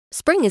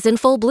Spring is in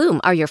full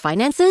bloom. Are your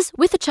finances?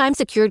 With the Chime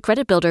Secured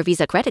Credit Builder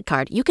Visa Credit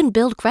Card, you can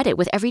build credit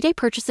with everyday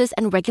purchases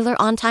and regular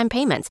on-time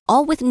payments,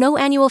 all with no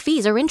annual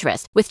fees or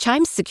interest. With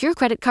Chime's Secure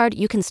Credit Card,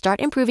 you can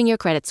start improving your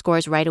credit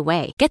scores right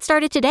away. Get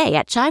started today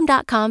at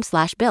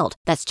Chime.com/build.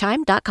 That's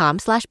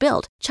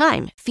Chime.com/build.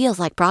 Chime feels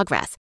like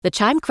progress. The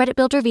Chime Credit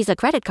Builder Visa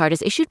Credit Card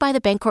is issued by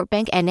the Bancorp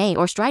Bank N.A.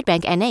 or Stride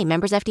Bank N.A.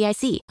 members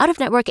FDIC.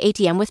 Out-of-network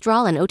ATM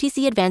withdrawal and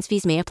OTC advance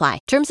fees may apply.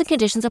 Terms and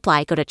conditions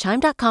apply. Go to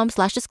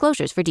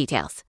Chime.com/disclosures for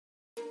details.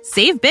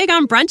 Save big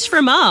on brunch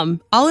for mom,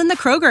 all in the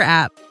Kroger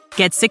app.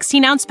 Get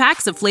 16-ounce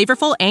packs of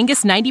flavorful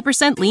Angus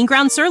 90% lean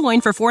ground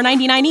sirloin for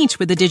 $4.99 each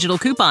with a digital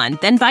coupon.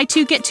 Then buy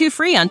 2, get 2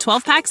 free on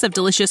 12 packs of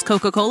delicious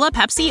Coca-Cola,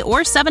 Pepsi,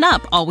 or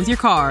 7-Up, all with your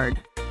card.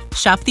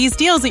 Shop these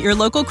deals at your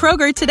local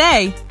Kroger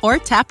today, or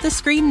tap the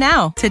screen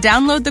now to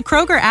download the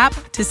Kroger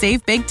app to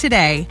save big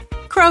today.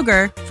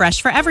 Kroger,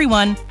 fresh for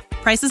everyone.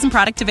 Prices and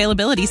product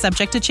availability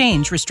subject to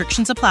change.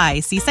 Restrictions apply.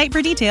 See site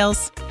for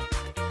details.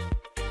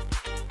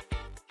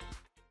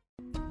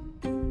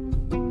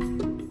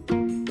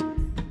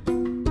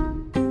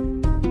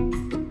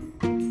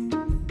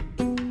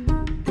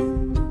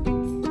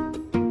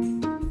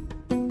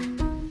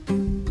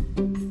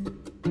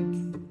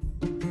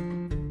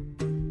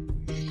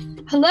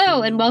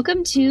 Hello, and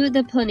welcome to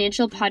the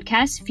financial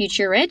podcast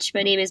Future Rich.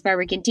 My name is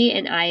Barbara Ginty,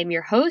 and I am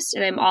your host,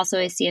 and I'm also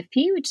a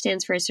CFP, which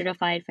stands for a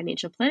Certified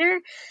Financial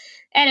Planner.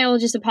 And I will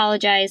just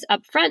apologize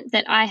up front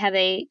that I have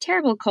a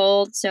terrible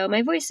cold, so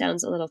my voice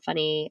sounds a little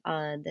funny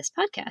on this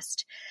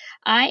podcast.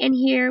 I am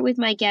here with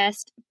my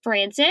guest,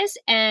 Frances.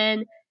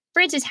 And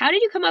Frances, how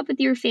did you come up with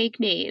your fake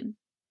name?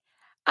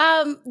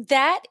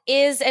 That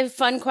is a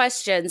fun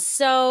question.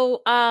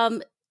 So,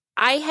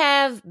 I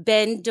have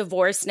been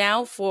divorced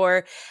now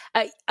for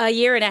a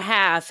year and a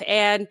half.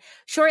 And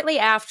shortly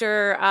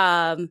after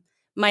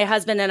my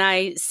husband and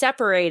I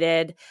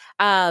separated,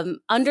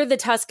 Under the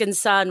Tuscan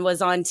Sun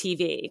was on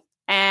TV.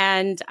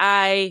 And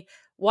I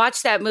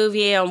watched that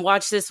movie and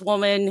watched this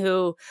woman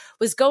who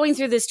was going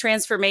through this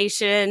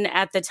transformation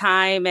at the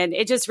time. And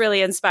it just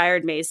really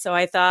inspired me. So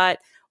I thought,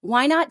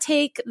 why not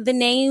take the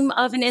name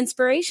of an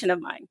inspiration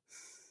of mine?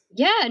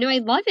 Yeah, no, I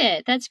love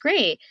it. That's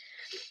great.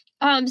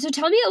 So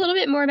tell me a little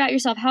bit more about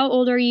yourself. How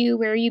old are you?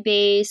 Where are you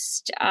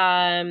based?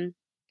 What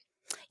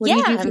do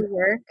you do for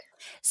work?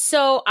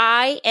 So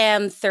I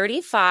am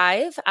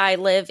 35. I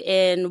live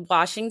in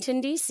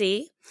Washington,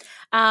 D.C.,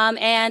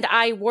 and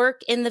I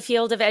work in the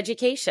field of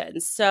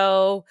education.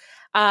 So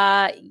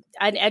an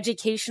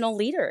educational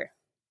leader.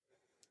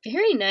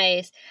 Very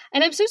nice.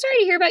 And I'm so sorry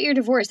to hear about your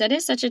divorce. That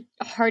is such a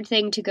hard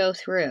thing to go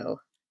through.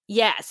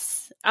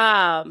 Yes.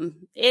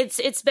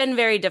 It's been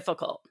very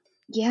difficult.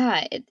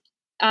 Yeah.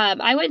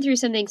 I went through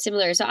something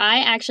similar. So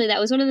that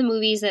was one of the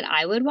movies that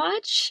I would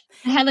watch.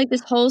 I had like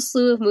this whole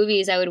slew of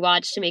movies I would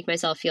watch to make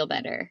myself feel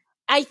better.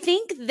 I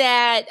think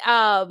that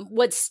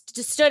what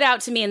stood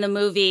out to me in the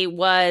movie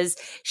was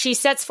she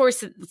sets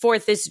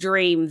forth this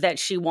dream that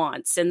she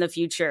wants in the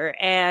future.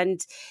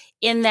 And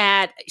in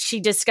that,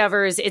 she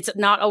discovers it's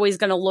not always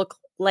going to look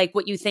like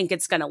what you think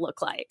it's going to look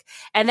like.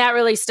 And that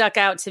really stuck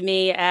out to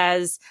me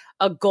as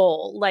a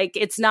goal. Like,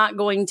 it's not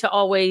going to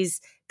always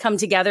come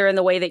together in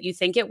the way that you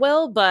think it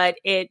will, but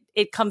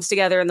it comes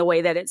together in the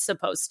way that it's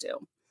supposed to.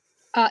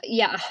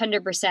 Yeah,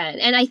 100%.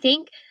 And I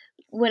think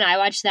when I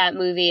watched that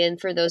movie,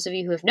 and for those of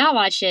you who have not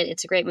watched it,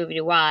 it's a great movie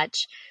to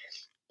watch.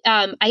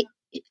 I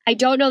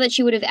don't know that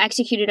she would have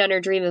executed on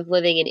her dream of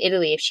living in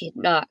Italy if she had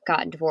not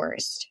gotten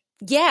divorced.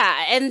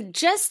 Yeah. And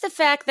just the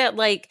fact that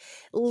like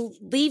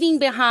leaving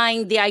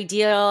behind the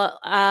idea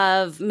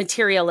of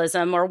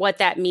materialism or what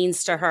that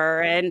means to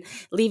her, and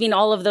leaving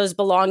all of those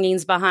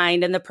belongings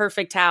behind and the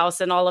perfect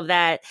house and all of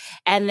that.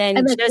 And then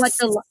like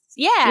just,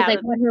 like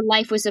what her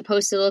life was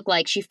supposed to look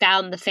like. She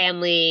found the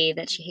family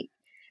that she,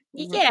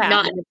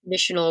 not in the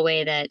traditional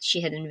way that she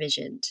had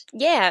envisioned.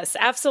 Yes,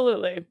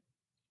 absolutely.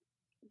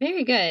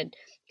 Very good.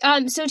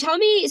 So tell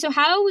me, so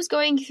how was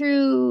going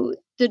through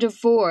the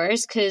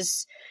divorce?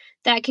 Because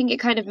that can get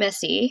kind of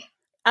messy.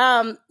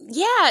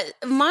 Yeah,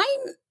 mine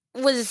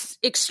was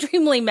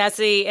extremely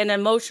messy in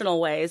emotional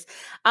ways.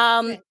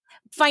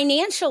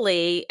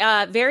 Financially,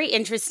 very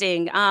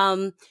interesting.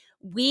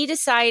 We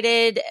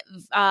decided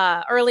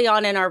early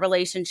on in our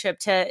relationship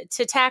to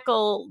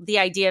tackle the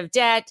idea of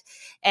debt,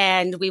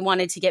 and we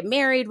wanted to get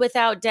married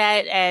without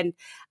debt, and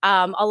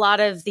a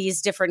lot of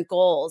these different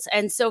goals.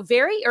 And so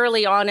very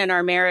early on in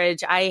our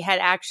marriage, I had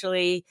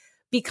actually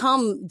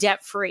become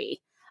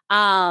debt-free.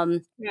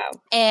 And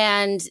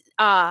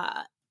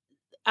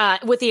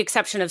with the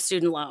exception of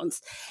student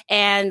loans.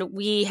 And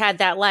we had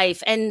that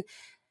life. And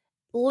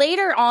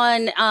later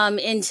on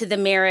into the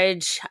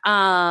marriage,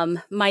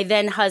 my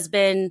then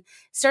husband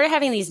started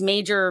having these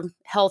major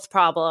health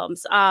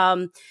problems.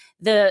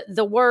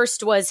 The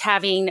worst was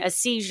having a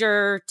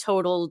seizure,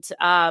 totaled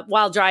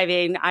while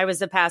driving. I was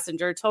the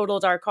passenger,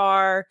 totaled our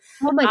car.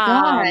 Oh my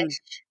gosh.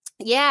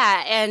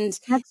 Yeah. And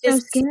That's so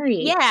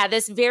scary. Yeah,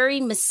 this very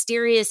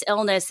mysterious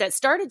illness that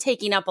started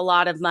taking up a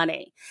lot of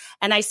money.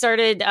 And I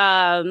started,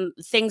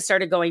 things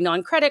started going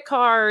on credit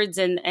cards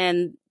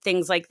and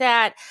things like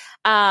that.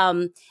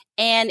 And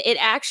it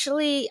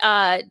actually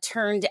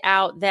turned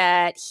out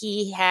that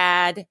he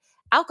had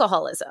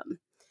alcoholism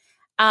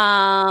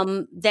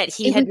that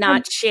he had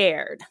not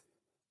shared.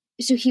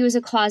 So he was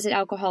a closet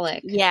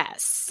alcoholic.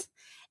 Yes.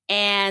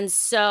 And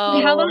so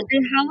how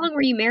long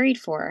were you married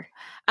for?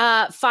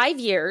 5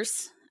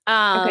 years.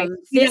 Okay.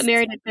 You got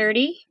married at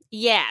 30?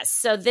 Yes.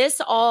 So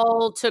this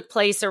all took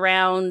place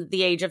around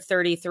the age of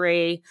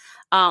 33.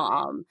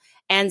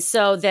 And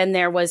so then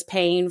there was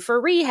paying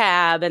for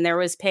rehab and there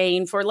was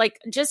paying for like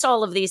just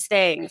all of these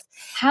things.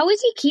 How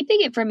was he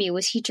keeping it from you?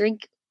 Was he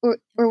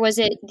or was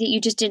it that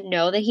you just didn't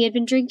know that he had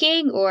been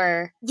drinking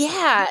or?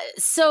 Yeah.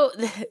 So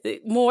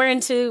more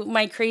into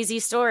my crazy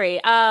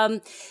story.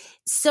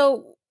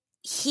 So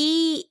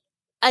he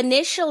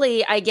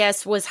initially, I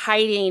guess, was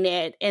hiding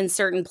it in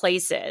certain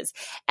places.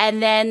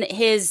 And then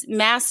his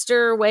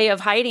master way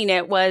of hiding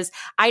it was,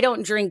 I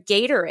don't drink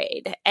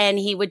Gatorade. And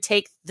he would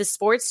take the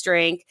sports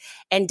drink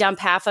and dump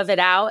half of it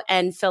out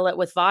and fill it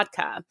with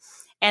vodka.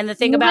 And the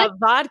thing about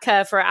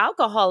vodka for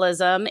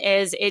alcoholism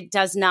is it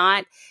does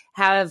not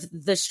have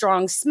the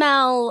strong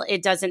smell.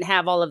 It doesn't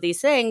have all of these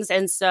things.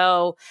 And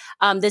so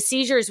the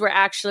seizures were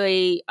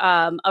actually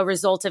a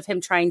result of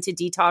him trying to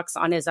detox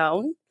on his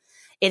own.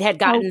 It had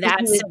gotten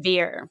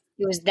severe.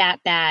 It was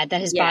that bad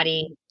that his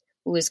body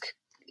was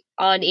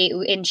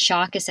in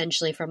shock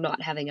essentially from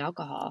not having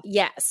alcohol.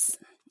 Yes.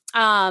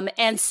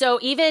 And so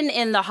even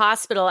in the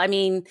hospital, I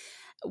mean,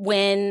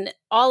 when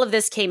all of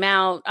this came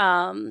out,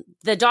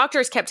 the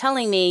doctors kept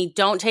telling me,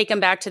 don't take him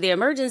back to the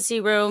emergency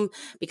room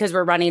because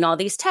we're running all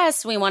these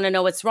tests. We want to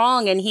know what's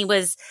wrong. And he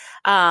was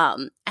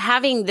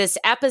having this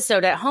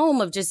episode at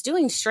home of just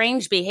doing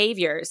strange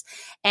behaviors.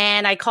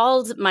 And I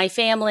called my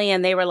family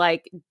and they were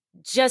like,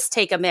 just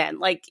take him in.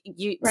 Like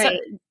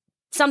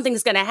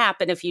something's going to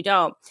happen if you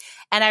don't.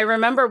 And I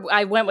remember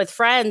I went with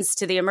friends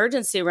to the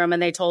emergency room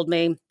and they told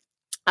me,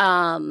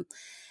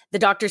 the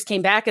doctors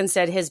came back and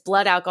said his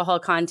blood alcohol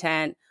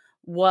content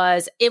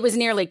was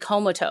nearly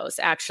comatose,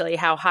 actually,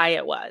 how high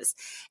it was.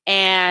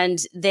 And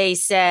they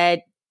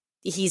said,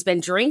 he's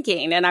been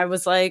drinking. And I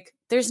was like,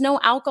 there's no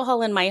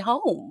alcohol in my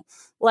home.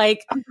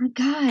 Like, oh my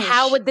gosh,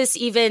 how would this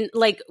even,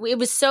 like, it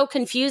was so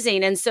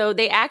confusing. And so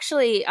they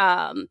actually,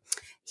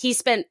 he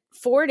spent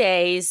 4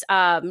 days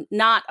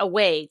not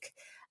awake,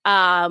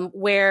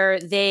 where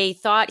they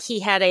thought he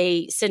had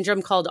a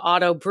syndrome called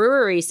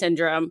autobrewery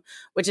syndrome,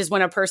 which is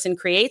when a person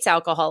creates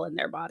alcohol in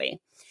their body.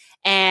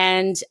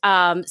 And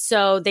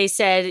so they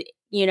said,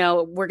 you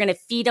know, we're going to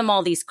feed him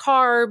all these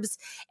carbs.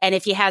 And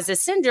if he has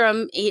this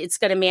syndrome, it's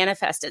going to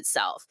manifest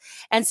itself.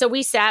 And so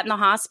we sat in the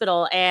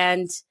hospital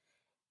and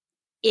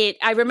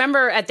I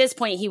remember at this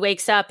point, he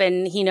wakes up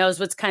and he knows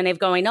what's kind of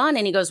going on.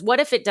 And he goes, what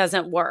if it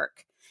doesn't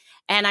work?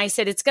 And I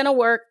said, it's going to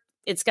work.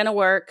 It's going to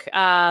work.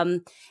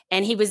 And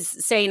he was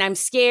saying, I'm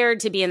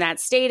scared to be in that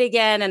state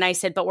again. And I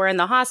said, but we're in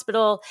the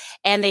hospital.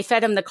 And they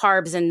fed him the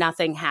carbs and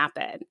nothing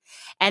happened.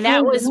 And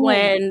that was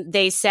when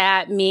they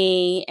sat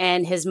me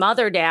and his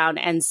mother down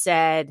and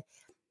said,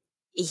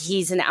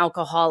 he's an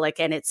alcoholic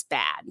and it's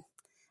bad.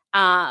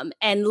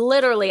 And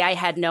literally, I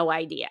had no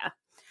idea.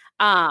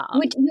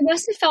 You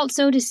must have felt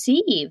so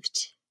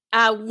deceived.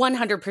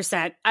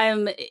 100%.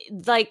 I'm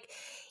like,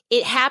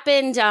 it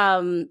happened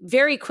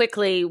very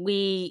quickly.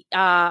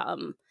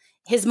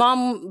 His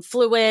mom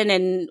flew in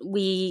and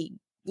we,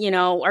 you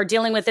know, are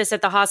dealing with this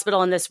at the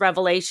hospital and this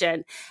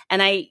revelation.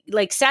 And I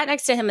like sat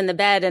next to him in the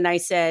bed and I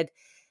said,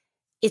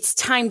 it's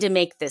time to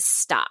make this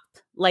stop.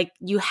 Like,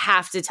 you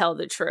have to tell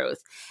the truth.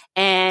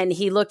 And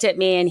he looked at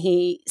me and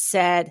he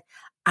said,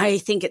 I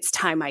think it's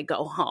time I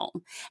go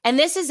home. And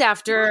this is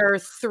after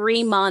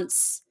 3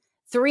 months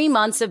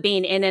of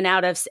being in and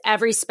out of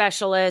every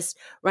specialist,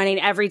 running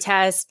every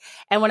test.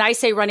 And when I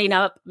say running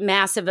up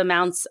massive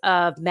amounts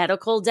of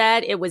medical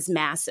debt, it was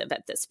massive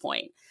at this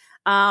point.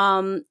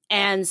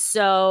 And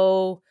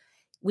so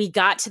we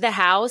got to the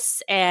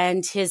house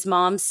and his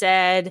mom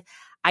said,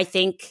 I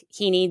think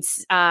he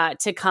needs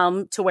to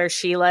come to where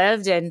she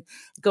lived and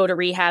go to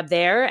rehab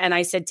there. And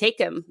I said, take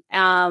him.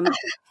 And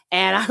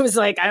I was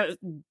like,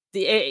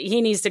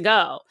 he needs to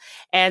go.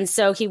 And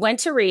so he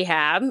went to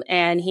rehab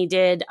and he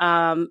did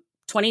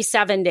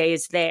 27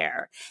 days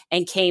there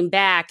and came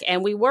back.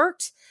 And we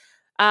worked,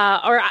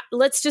 or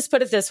let's just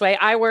put it this way.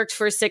 I worked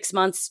for 6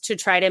 months to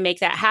try to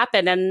make that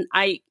happen. And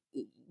I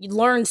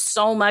learned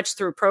so much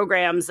through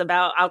programs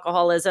about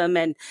alcoholism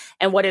and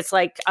what it's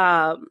like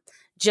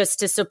just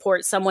to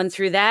support someone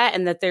through that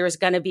and that there's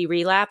going to be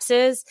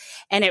relapses.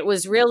 And it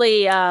was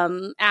really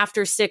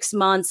after 6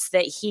 months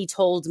that he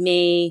told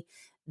me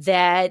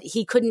that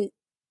he couldn't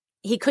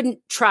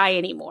try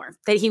anymore,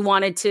 that he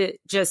wanted to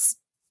just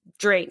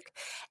drink.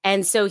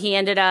 And so he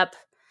ended up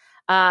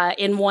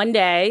in one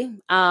day,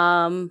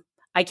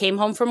 I came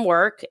home from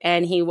work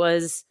and he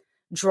was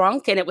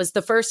drunk. And it was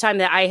the first time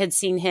that I had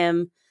seen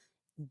him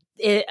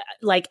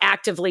like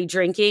actively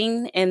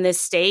drinking in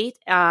this state.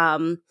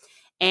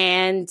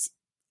 And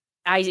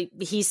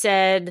he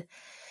said,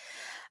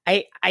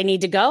 I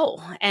need to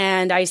go.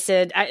 And I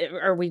said,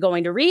 are we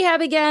going to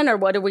rehab again, or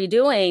what are we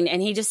doing?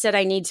 And he just said,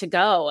 I need to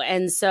go.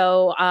 And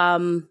so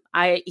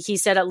he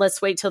said,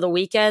 let's wait till the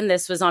weekend.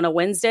 This was on a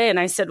Wednesday. And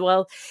I said,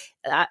 well,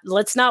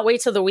 let's not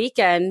wait till the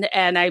weekend.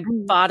 And I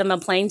bought him a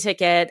plane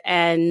ticket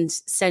and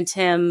sent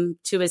him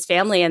to his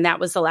family. And that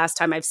was the last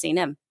time I've seen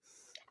him.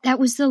 That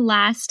was the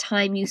last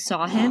time you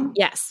saw him?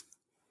 Yes.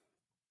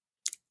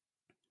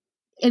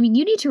 I mean,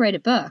 you need to write a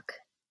book.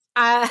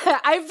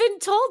 I've been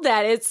told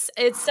that it's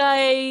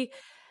a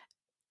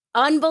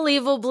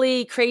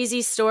unbelievably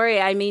crazy story.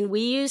 I mean,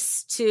 we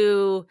used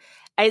to,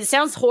 it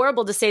sounds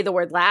horrible to say the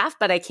word laugh,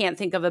 but I can't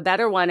think of a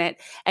better one at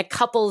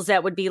couples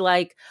that would be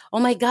like, oh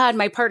my God,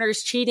 my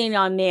partner's cheating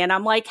on me. And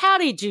I'm like, how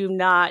did you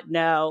not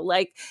know?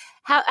 Like,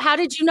 how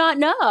did you not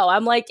know?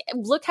 I'm like,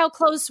 look how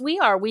close we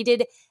are. We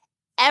did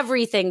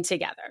everything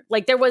together.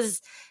 Like there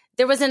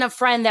wasn't a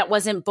friend that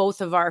wasn't both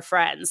of our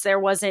friends. There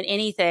wasn't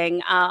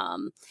anything.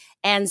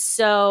 And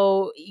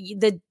so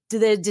the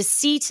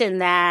deceit in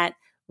that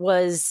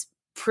was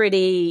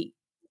pretty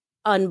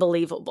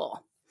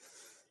unbelievable.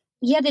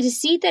 Yeah, the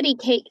deceit that he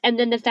came, and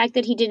then the fact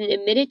that he didn't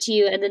admit it to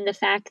you, and then the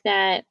fact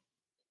that,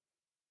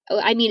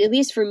 I mean, at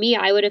least for me,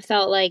 I would have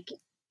felt like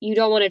you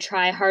don't want to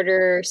try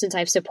harder since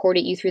I've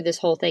supported you through this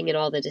whole thing and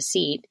all the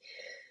deceit.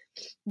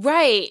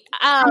 Right.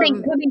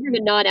 Coming from a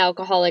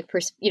non-alcoholic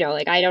person,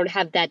 like I don't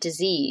have that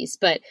disease,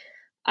 but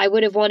I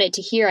would have wanted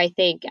to hear, I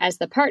think, as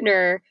the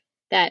partner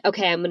that,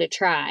 okay, I'm going to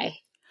try.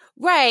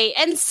 Right.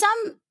 And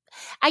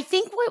I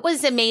think what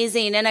was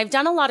amazing, and I've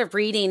done a lot of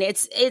reading,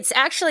 it's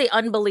actually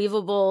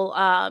unbelievable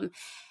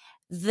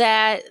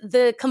that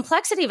the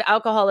complexity of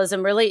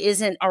alcoholism really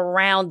isn't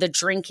around the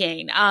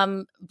drinking.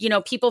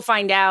 People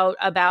find out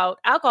about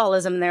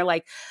alcoholism and they're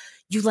like,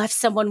 you left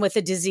someone with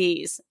a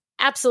disease.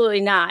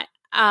 Absolutely not.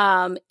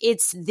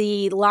 It's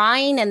the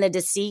lying and the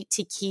deceit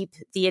to keep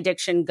the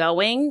addiction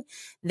going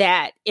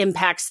that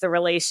impacts the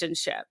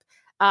relationship.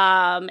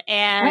 And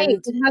right.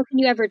 How can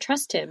you ever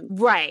trust him?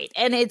 Right.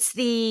 And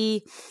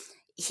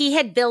he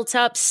had built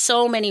up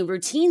so many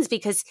routines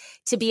because,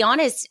 to be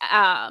honest,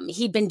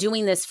 he'd been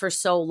doing this for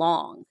so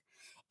long.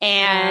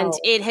 And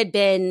It had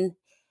been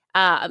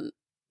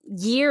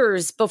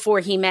years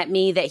before he met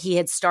me that he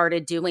had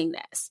started doing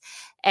this.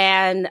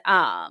 And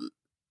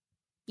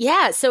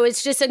so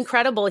it's just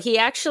incredible. He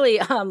actually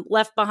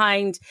left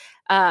behind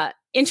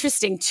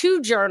interesting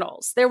 2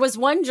 journals. There was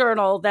one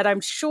journal that I'm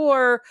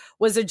sure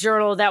was a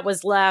journal that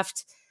was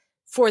left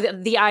for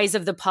the eyes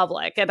of the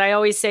public. And I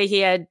always say he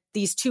had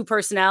these 2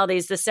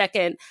 personalities. The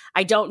second,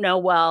 I don't know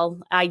well.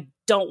 I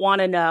don't want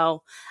to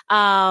know,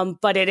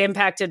 but it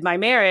impacted my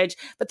marriage.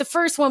 But the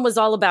first one was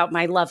all about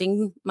my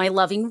loving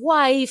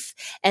wife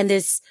and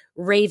this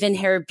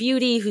raven-haired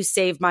beauty who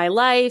saved my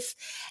life.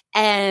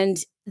 And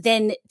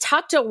then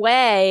tucked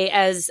away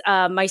as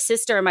my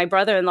sister and my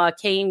brother-in-law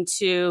came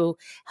to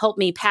help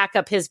me pack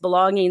up his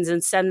belongings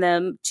and send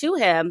them to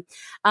him,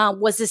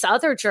 was this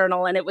other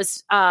journal. And it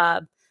was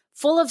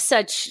full of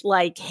such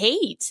like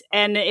hate.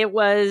 And it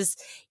was,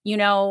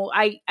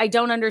 I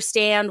don't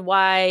understand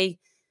why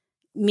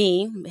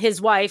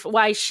his wife,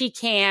 why she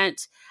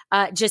can't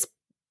just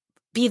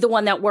be the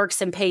one that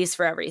works and pays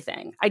for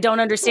everything. I don't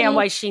understand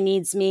why she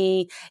needs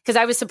me, because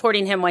I was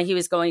supporting him while he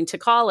was going to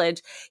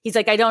college. He's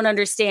like, I don't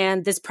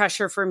understand this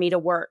pressure for me to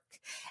work.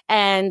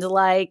 And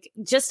like,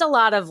 just a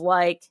lot of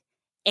like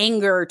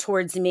anger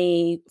towards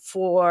me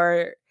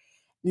for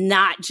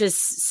not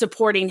just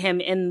supporting him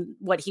in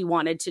what he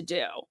wanted to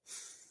do.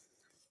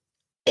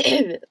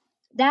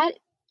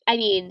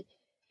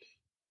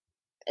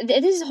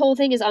 This whole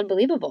thing is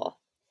unbelievable.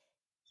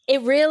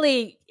 It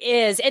really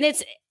is. And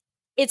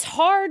it's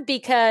hard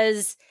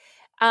because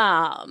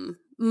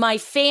my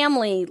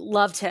family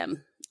loved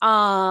him.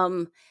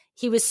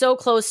 He was so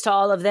close to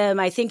all of them.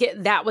 I think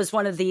that was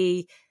one of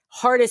the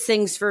hardest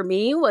things for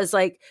me, was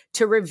like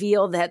to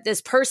reveal that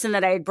this person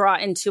that I had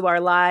brought into our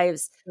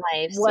lives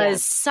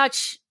was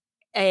such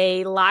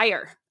a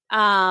liar.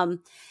 To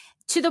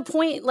the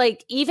point,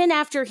 like, even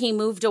after he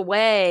moved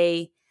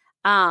away,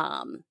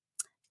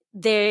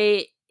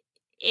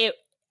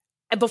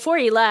 before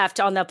he left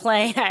on the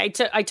plane, I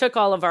took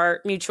all of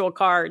our mutual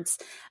cards.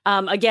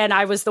 Again,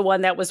 I was the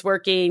one that was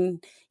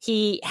working.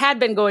 He had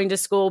been going to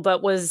school,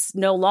 but was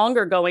no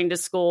longer going to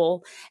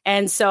school.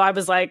 And so I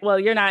was like, well,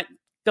 you're not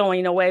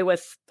going away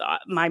with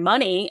my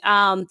money.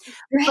 Right.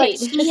 But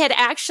he had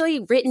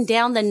actually written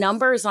down the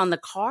numbers on the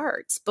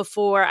cards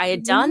before I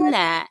had done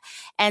that.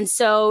 And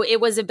so it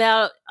was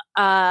about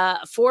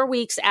 4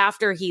 weeks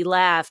after he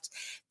left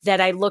that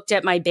I looked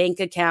at my bank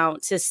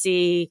account to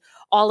see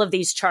all of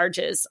these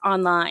charges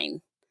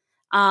online.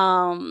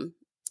 And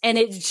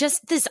it's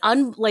just this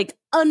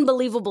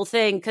unbelievable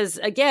thing. Cause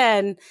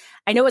again,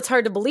 I know it's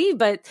hard to believe,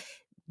 but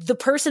the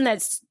person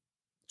that's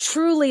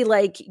truly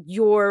like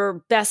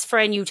your best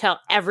friend, you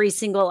tell every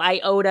single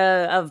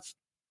iota of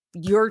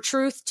your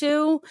truth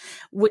to,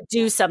 would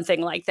do something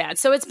like that.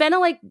 So it's been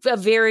a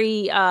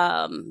very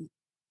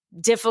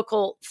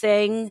difficult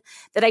thing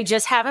that I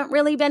just haven't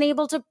really been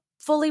able to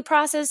fully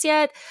processed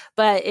yet,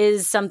 but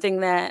is something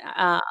that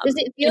does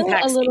it feel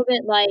a little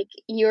bit like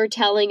you're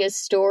telling a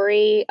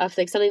story of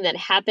like something that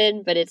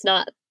happened, but it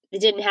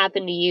didn't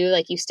happen to you?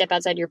 Like you step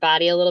outside your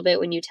body a little bit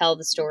when you tell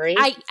the story?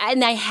 I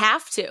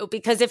have to,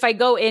 because if I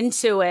go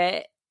into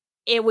it,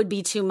 it would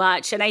be too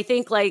much. And I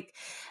think like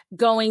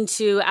going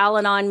to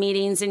Al-Anon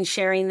meetings and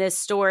sharing this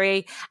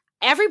story,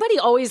 everybody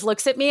always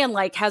looks at me and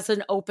like has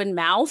an open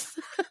mouth.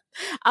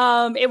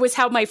 It was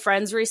how my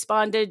friends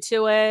responded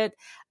to it.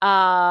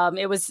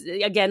 It was,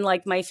 again,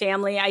 like my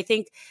family. I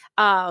think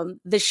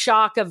the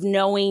shock of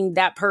knowing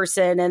that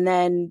person and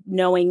then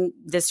knowing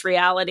this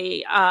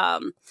reality,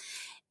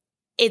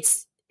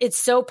 it's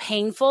so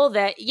painful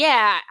that,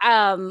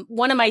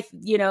 one of my,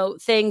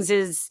 things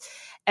is,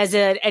 as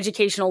an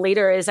educational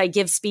leader, is I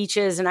give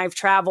speeches and I've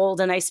traveled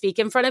and I speak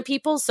in front of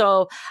people.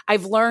 So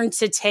I've learned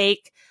to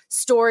take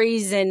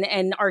stories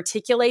and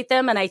articulate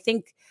them. And I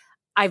think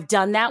I've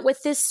done that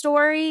with this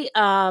story.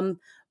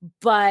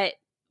 But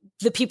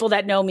the people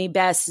that know me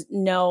best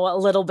know a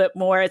little bit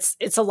more.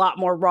 It's a lot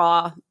more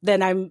raw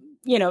than I'm,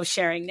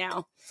 sharing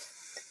now.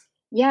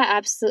 Yeah,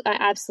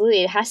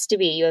 absolutely. It has to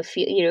be. You have,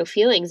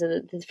 feelings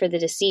for the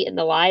deceit and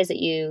the lies that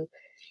you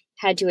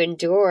had to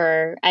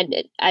endure. And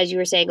as you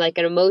were saying, like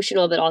an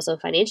emotional, but also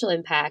financial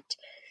impact.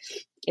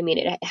 I mean,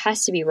 it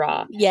has to be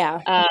raw.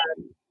 Yeah.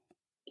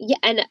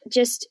 And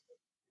just,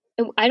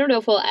 I don't know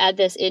if we'll add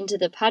this into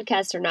the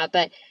podcast or not,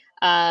 but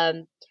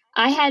I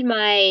had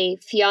my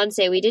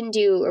fiance, we didn't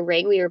do a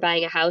ring. We were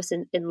buying a house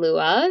in lieu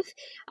of.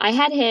 I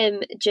had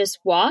him just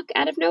walk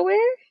out of nowhere.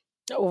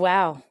 Oh,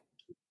 wow.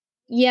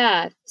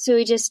 Yeah. So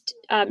he just,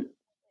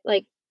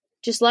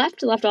 just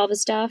left all of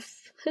his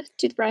stuff,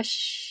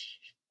 toothbrush,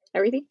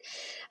 everything.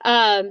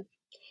 And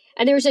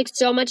there was like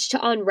so much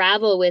to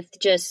unravel with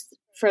just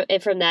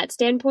from that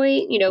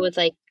standpoint, with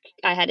like,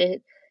 I had to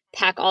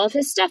pack all of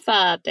his stuff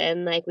up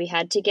and like we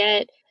had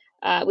to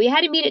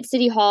meet at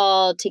City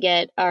Hall to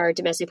get our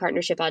domestic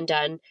partnership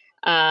undone.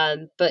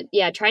 But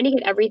yeah, trying to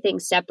get everything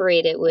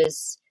separated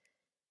was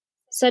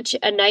such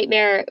a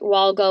nightmare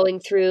while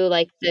going through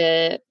like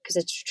because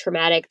it's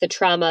traumatic, the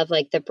trauma of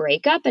like the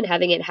breakup and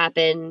having it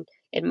happen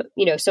and,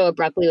 so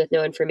abruptly with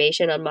no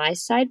information on my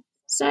side.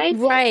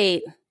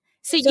 Right.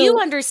 So you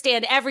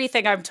understand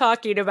everything I'm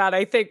talking about,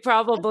 I think,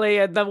 probably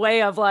in the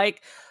way of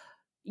like,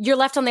 you're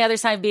left on the other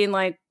side being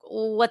like,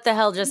 what the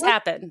hell just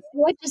happened?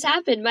 What just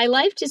happened? My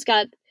life just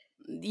got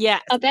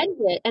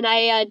upended and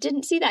I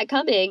didn't see that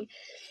coming.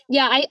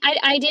 Yeah,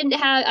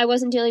 I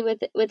wasn't dealing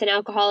with an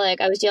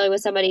alcoholic. I was dealing with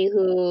somebody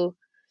who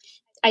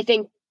I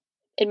think,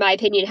 in my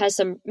opinion, has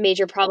some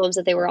major problems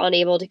that they were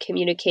unable to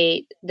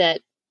communicate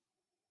that,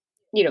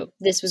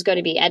 this was going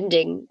to be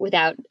ending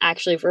without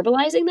actually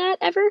verbalizing that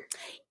ever.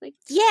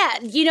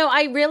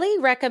 I really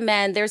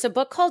recommend, there's a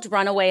book called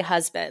Runaway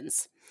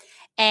Husbands.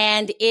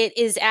 And it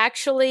is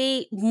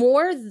actually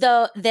more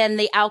than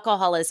the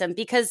alcoholism,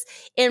 because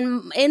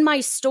in my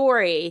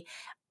story,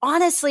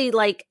 honestly,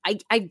 like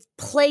I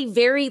play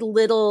very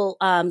little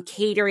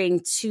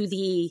catering to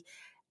the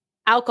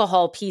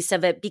alcohol piece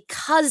of it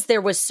because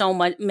there was so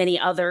many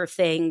other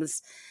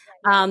things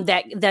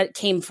that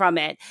came from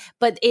it.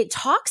 But it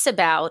talks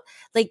about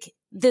like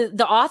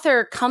the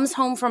author comes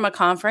home from a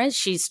conference.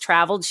 She's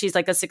traveled. She's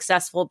like a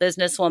successful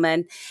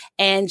businesswoman.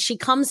 And she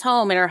comes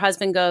home and her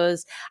husband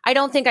goes, I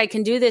don't think I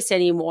can do this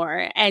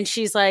anymore. And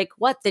she's like,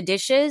 what, the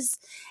dishes?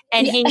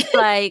 And he's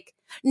like,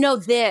 no,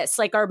 this,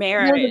 like our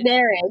marriage. No, the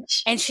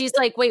marriage. And she's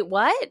like, wait,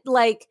 what?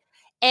 Like,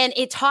 and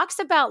it talks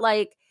about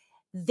like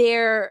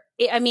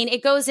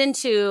it goes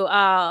into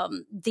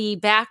the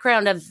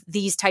background of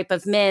these type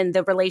of men,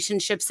 the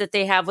relationships that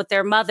they have with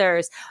their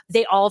mothers.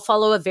 They all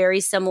follow a very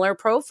similar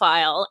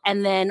profile.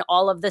 And then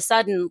all of a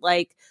sudden,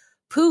 like,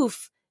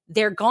 poof,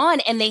 they're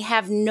gone and they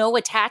have no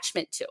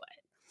attachment to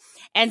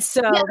it. And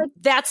so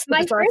that's the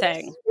bizarre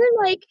thing.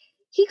 Were like,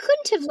 he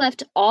couldn't have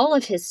left all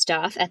of his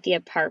stuff at the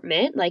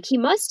apartment. Like, he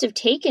must have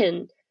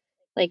taken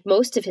like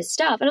most of his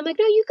stuff. And I'm like,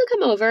 no, you could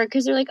come over.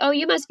 Because they're like, oh,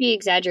 you must be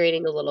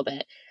exaggerating a little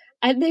bit.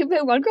 And my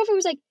one girlfriend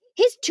was like,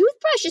 his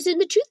toothbrush is in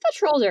the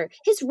toothbrush holder,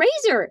 his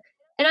razor.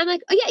 And I'm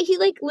like, oh yeah, he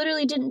like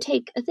literally didn't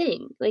take a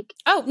thing. Like,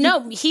 oh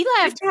no, he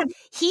left.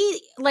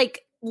 He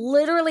like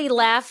literally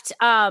left.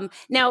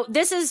 Now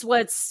this is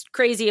what's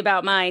crazy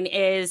about mine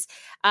is,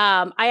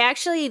 I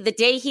actually, the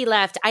day he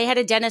left, I had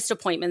a dentist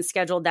appointment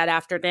scheduled that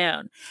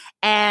afternoon.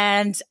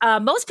 And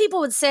most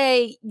people would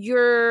say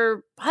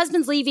your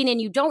husband's leaving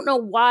and you don't know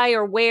why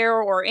or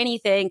where or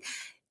anything,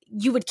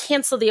 you would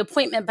cancel the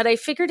appointment. But I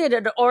figured it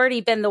had already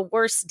been the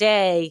worst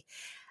day.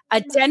 A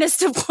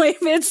dentist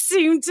appointment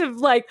seemed to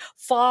like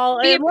fall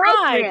in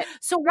line.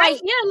 So like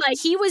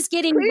he was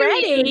getting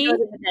ready.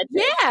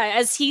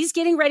 As he's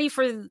getting ready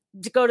to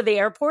go to the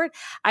airport,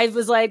 I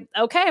was like,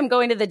 okay, I'm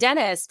going to the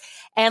dentist,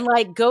 and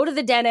like go to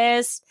the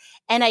dentist.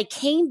 And I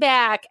came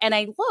back and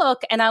I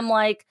look and I'm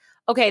like,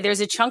 okay, there's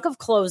a chunk of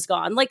clothes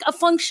gone, like a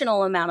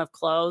functional amount of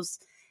clothes.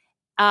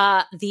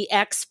 The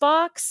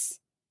Xbox,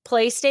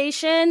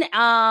 PlayStation,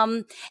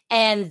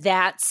 and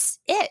that's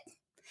it.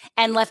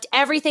 And left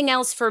everything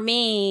else for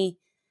me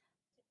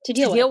to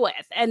deal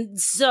with. And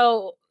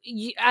so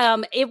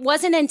it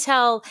wasn't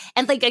until,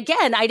 and like,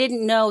 again, I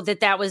didn't know that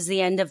that was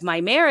the end of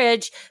my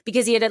marriage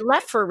because he had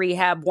left for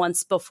rehab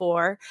once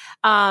before,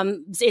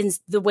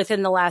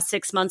 within the last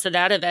 6 months of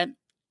that event.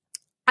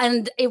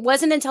 And it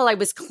wasn't until I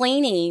was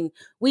cleaning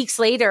weeks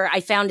later,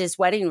 I found his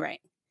wedding ring.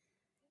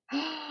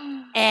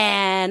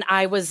 And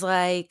I was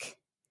like,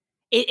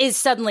 it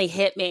suddenly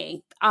hit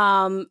me,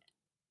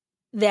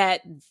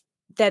 that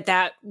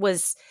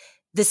was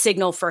the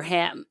signal for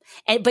him.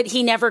 But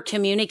he never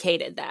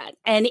communicated that.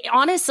 And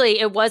honestly,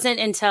 it wasn't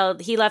until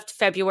he left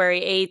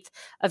February 8th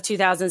of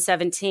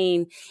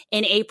 2017.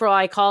 In April,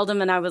 I called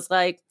him and I was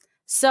like,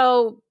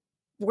 so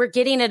we're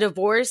getting a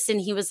divorce. And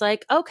he was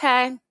like,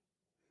 okay.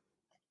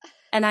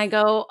 And I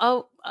go,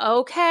 oh,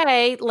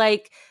 okay.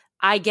 Like,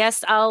 I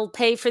guess I'll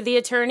pay for the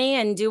attorney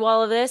and do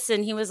all of this.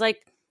 And he was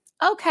like,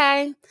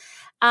 okay.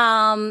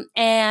 And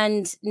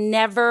I've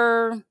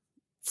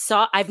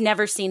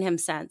never seen him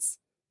since.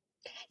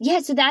 Yeah,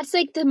 so that's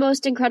like the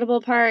most incredible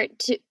part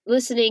to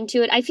listening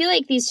to it. I feel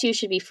like these two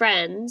should be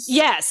friends.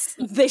 Yes,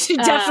 they should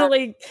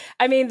definitely.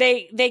 I mean,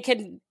 they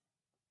can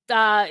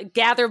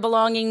gather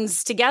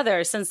belongings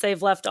together since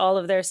they've left all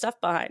of their stuff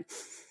behind.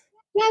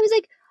 Yeah, I was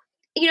like,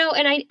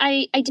 and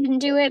I didn't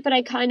do it, but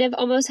I kind of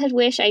almost had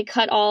wished I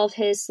cut all of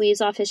his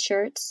sleeves off his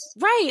shirts.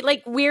 Right,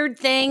 like weird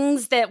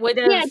things that would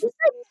have. Yeah, just like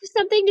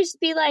something to just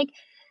be like,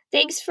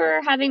 thanks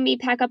for having me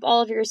pack up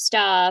all of your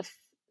stuff.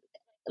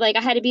 Like,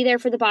 I had to be there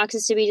for the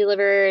boxes to be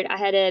delivered. I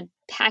had to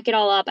pack it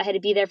all up. I had to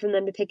be there for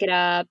them to pick it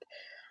up.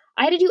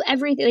 I had to do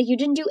everything. Like, you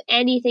didn't do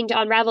anything to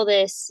unravel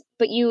this,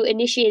 but you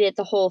initiated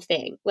the whole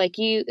thing. Like,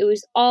 it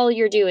was all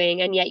you're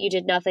doing, and yet you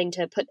did nothing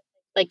to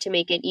to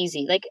make it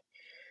easy. Like,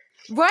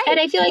 right.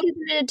 And I feel like as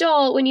an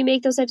adult, when you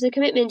make those types of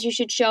commitments, you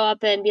should show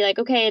up and be like,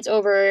 okay, it's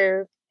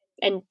over,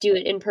 and do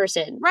it in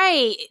person.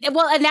 Right.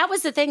 Well, and that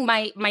was the thing.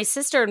 My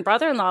sister and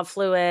brother-in-law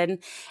flew in,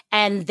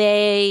 and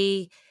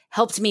they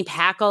helped me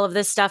pack all of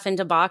this stuff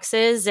into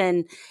boxes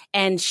and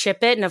ship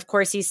it. And of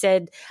course, he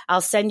said,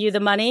 I'll send you the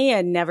money,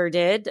 and never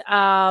did,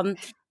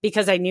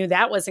 because I knew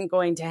that wasn't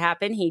going to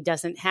happen. He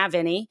doesn't have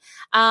any.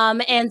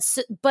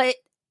 But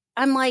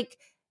I'm like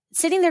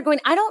sitting there going,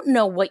 I don't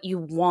know what you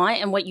want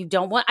and what you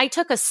don't want. I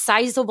took a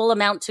sizable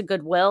amount to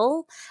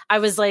Goodwill. I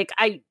was like,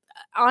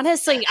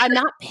 honestly, I'm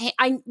not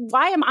paying.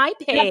 Why am I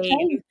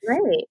paying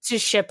to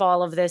ship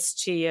all of this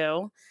to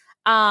you?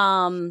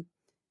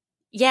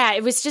 Yeah,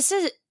 it was just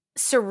a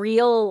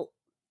surreal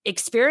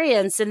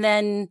experience. And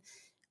then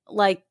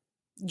like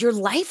your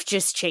life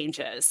just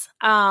changes.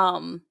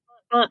 Like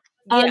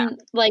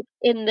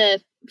in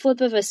the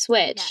flip of a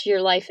switch, your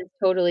life is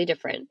totally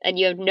different, and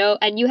you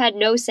had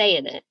no say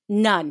in it.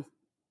 None.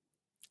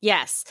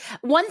 Yes.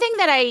 One thing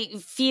that I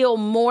feel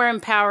more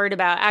empowered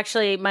about,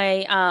 actually,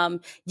 my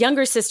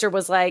younger sister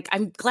was like,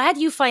 I'm glad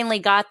you finally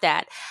got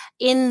that.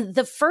 In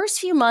the first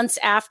few months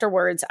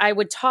afterwards, I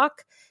would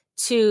talk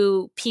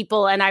to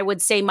people and I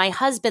would say, my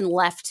husband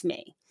left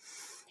me.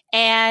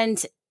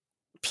 And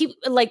people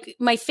like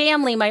my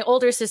family, my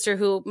older sister,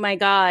 who, my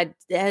God,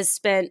 has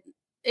spent,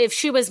 if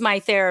she was my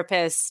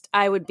therapist,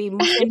 I would be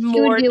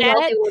more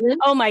debt.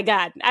 Oh my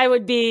God. I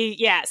would be,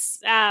 yes.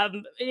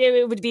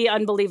 It would be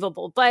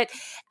unbelievable. But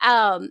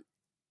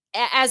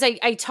as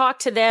I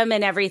talked to them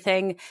and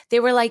everything, they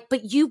were like,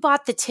 but you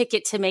bought the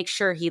ticket to make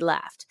sure he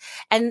left.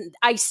 And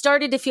I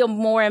started to feel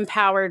more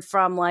empowered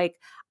from like,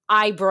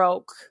 I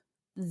broke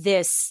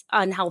this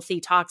unhealthy,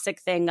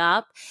 toxic thing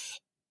up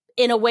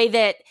in a way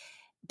that,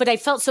 but I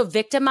felt so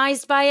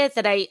victimized by it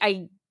that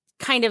I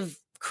kind of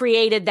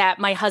created that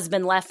my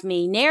husband left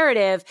me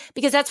narrative,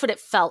 because that's what it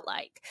felt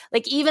like.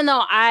 Like, even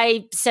though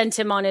I sent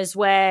him on his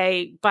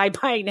way by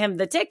buying him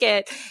the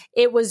ticket,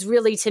 it was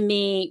really, to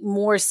me,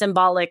 more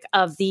symbolic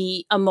of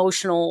the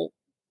emotional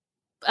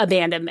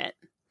abandonment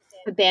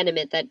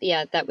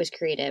that was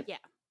creative. Yeah.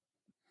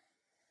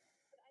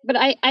 But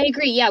I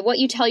agree. Yeah. What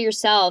you tell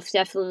yourself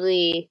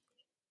definitely,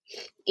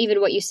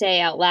 even what you say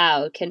out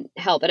loud, can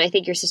help. And I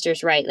think your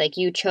sister's right. Like,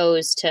 you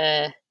chose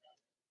to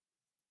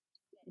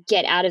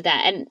get out of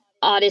that. And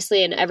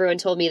honestly, and everyone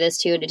told me this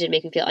too, and it didn't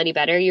make me feel any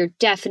better, you're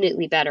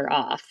definitely better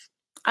off.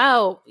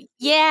 Oh,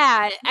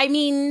 yeah. I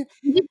mean,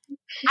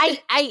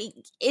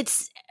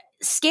 it's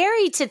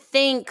scary to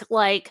think,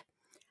 like,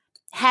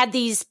 had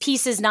these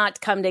pieces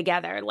not come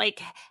together,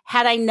 like,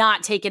 had I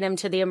not taken him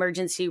to the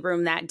emergency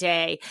room that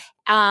day.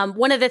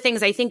 One of the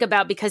things I think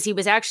about, because he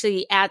was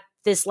actually at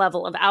this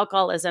level of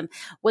alcoholism,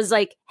 was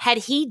like, had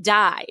he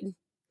died,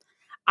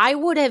 I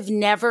would have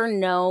never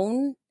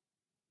known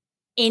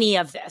any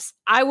of this.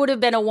 I would have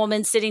been a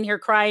woman sitting here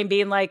crying,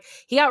 being like,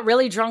 he got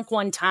really drunk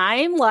one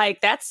time,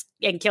 like,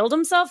 and killed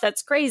himself.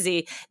 That's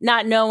crazy.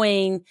 Not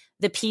knowing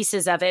the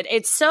pieces of it.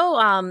 It's so,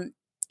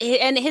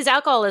 and his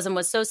alcoholism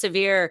was so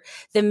severe.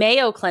 The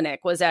Mayo Clinic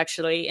was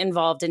actually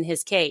involved in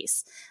his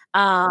case.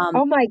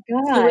 Oh my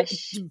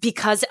gosh.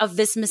 Because of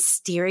this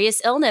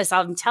mysterious illness.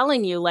 I'm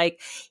telling you,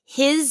 like,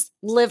 his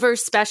liver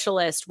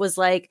specialist was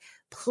like,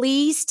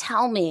 please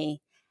tell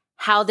me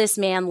how this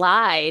man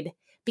lied,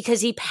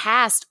 because he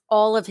passed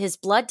all of his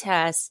blood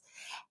tests,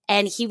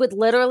 and he would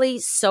literally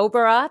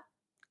sober up,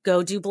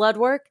 go do blood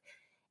work,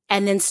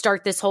 and then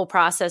start this whole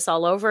process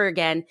all over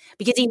again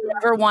because he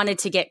never wanted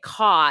to get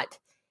caught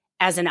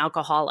as an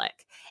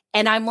alcoholic.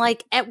 And I'm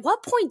like, at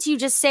what point do you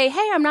just say,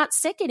 hey, I'm not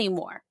sick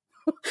anymore?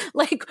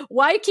 Like,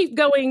 why keep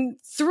going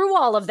through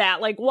all of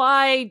that? Like,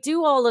 why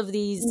do all of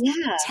these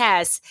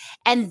tests?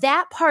 And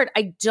that part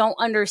I don't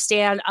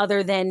understand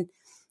other than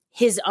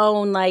his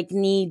own like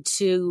need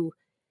to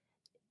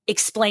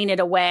explain it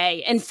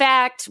away. In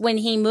fact, when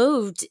he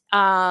moved,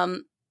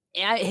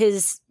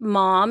 his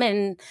mom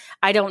and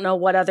I don't know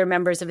what other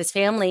members of his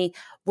family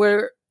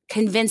were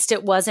convinced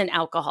it wasn't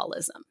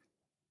alcoholism.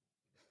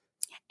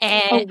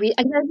 And do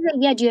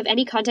you have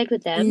any contact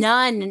with them?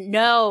 None.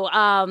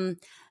 No.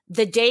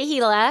 The day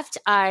he left,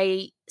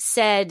 I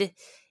said,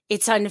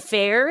 it's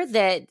unfair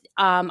that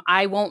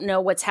I won't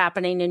know what's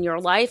happening in your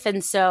life.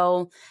 And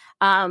so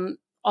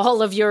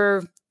all of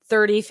your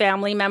 30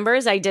 family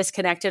members, I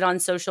disconnected on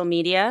social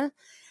media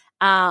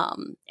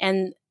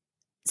and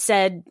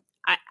said,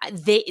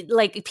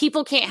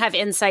 people can't have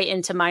insight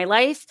into my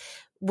life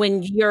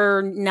when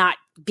you're not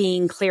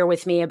being clear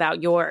with me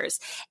about yours,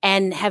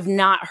 and have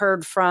not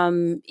heard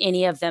from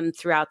any of them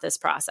throughout this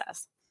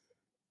process.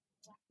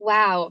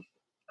 Wow.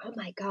 Oh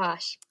my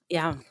gosh.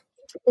 Yeah.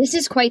 This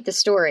is quite the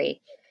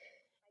story.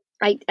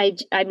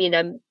 I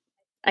mean,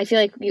 I feel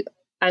like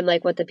I'm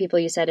like what the people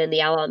you said in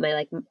the owl, my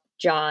like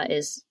jaw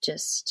is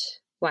just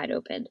wide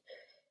open.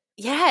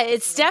 Yeah,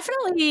 it's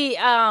definitely,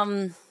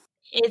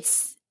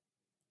 it's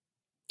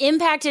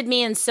impacted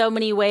me in so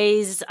many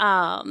ways.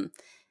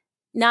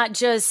 Not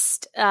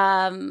just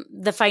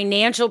the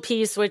financial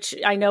piece, which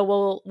I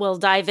know we'll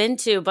dive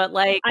into, but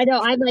like, I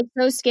know I'm like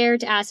so scared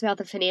to ask about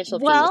the financial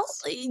piece. Well,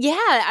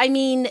 yeah, I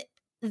mean,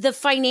 the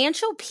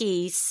financial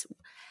piece.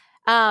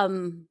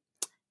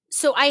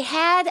 So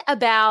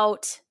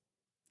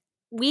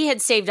we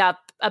had saved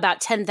up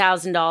about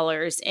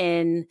 $10,000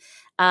 in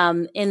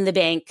the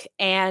bank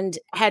and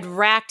had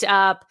racked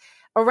up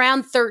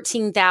around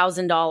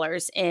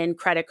 $13,000 in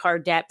credit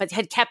card debt, but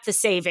had kept the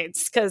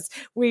savings because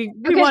we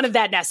wanted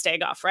that nest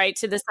egg off, right,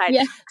 to the side.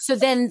 Yeah. So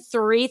then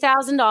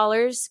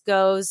 $3,000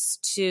 goes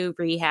to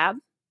rehab.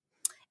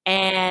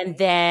 And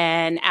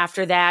then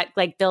after that,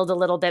 like build a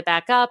little bit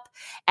back up.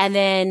 And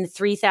then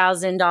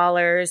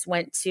 $3,000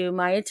 went to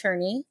my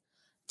attorney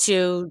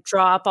to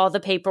draw up all the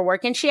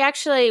paperwork. And she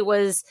actually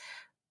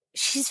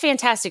she's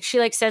fantastic. She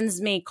like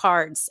sends me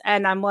cards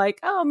and I'm like,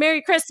 oh,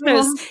 Merry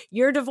Christmas.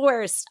 You're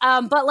divorced.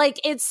 But like,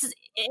 it's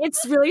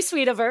really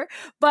sweet of her.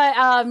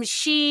 But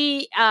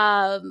she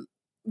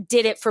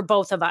did it for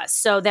both of us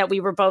so that we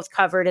were both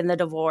covered in the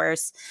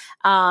divorce.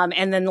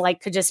 And then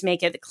like could just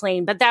make it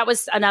clean. But that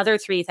was another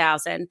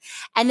 $3,000.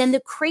 And then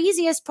the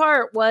craziest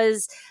part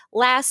was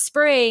last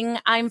spring,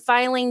 I'm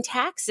filing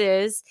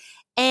taxes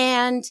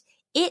and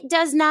it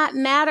does not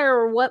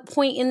matter what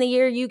point in the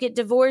year you get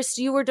divorced,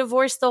 you were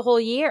divorced the whole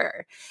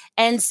year.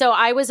 And so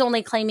I was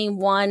only claiming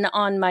one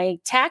on my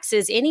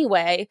taxes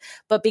anyway,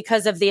 but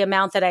because of the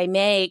amount that I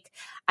make,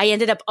 I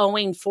ended up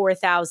owing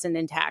 $4,000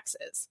 in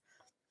taxes.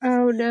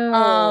 Oh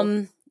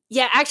no.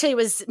 Yeah, actually it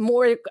was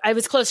more, I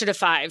was closer to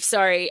 5,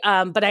 sorry.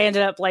 But I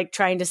ended up like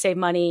trying to save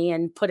money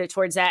and put it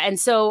towards that. And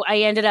so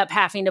I ended up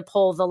having to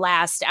pull the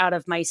last out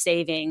of my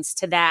savings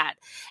to that.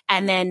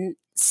 And then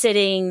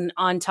sitting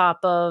on top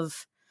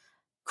of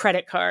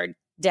credit card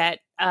debt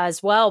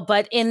as well.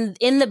 But in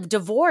the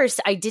divorce,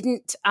 I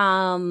didn't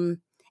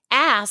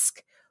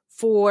ask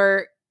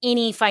for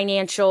any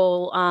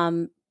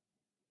financial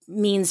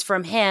means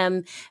from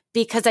him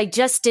because I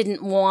just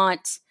didn't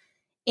want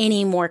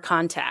any more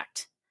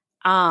contact.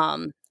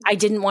 I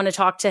didn't want to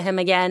talk to him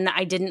again.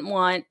 I didn't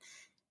want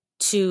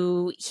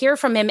to hear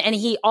from him. And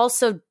he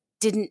also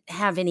didn't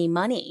have any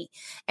money.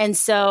 And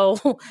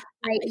so,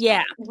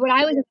 yeah.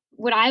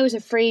 What I was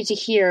afraid to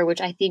hear,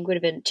 which I think would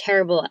have been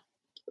terrible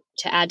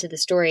to add to the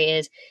story,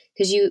 is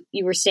because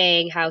you were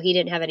saying how he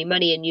didn't have any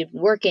money and you'd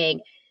been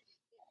working.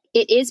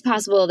 It is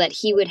possible that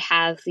he would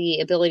have the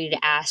ability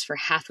to ask for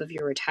half of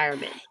your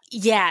retirement.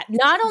 Yeah.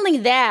 Not only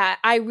that,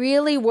 I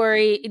really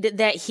worried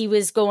that he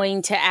was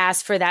going to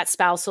ask for that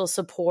spousal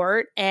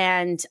support.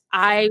 And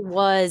I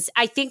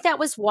think that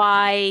was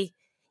why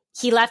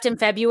he left in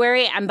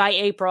February. And by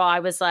April, I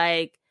was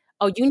like,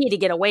 oh, you need to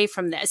get away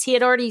from this. He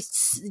had already,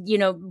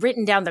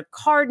 written down the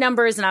card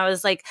numbers. And I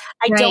was like,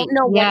 I don't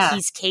know what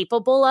he's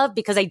capable of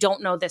because I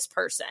don't know this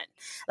person.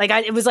 Like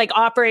it was like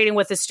operating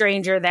with a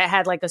stranger that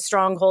had like a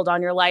stronghold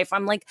on your life.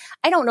 I'm like,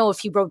 I don't know if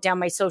he wrote down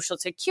my social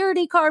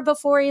security card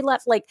before he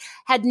left, like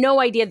had no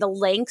idea the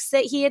lengths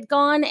that he had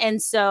gone.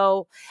 And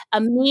so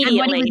immediately.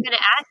 And what he was going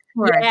to ask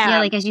for. Yeah,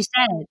 like as you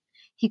said.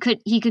 He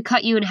could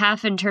cut you in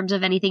half in terms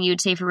of anything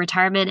you'd say for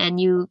retirement, and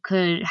you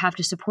could have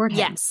to support him.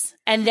 Yes.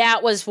 And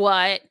that was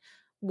what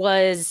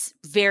was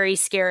very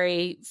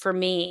scary for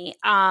me,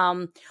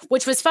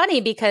 which was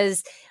funny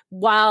because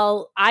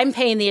while I'm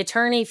paying the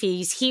attorney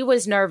fees, he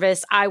was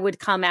nervous I would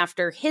come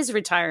after his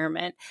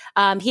retirement.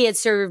 He had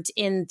served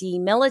in the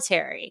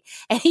military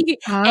and he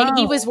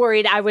was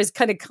worried I was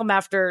going to come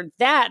after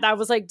that. And I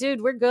was like,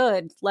 dude, we're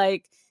good.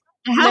 Like,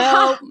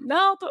 no,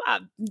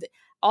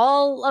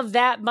 all of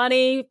that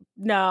money.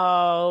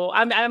 No,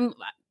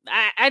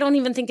 I don't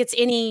even think it's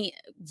any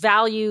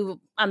value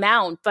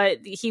amount, but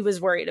he was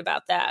worried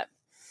about that.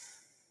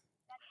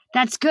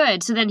 That's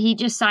good. So then he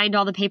just signed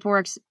all the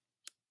paperwork.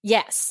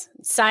 Yes.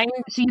 Signed.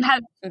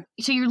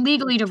 So you're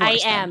legally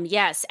divorced. I am.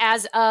 Yes.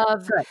 As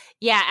of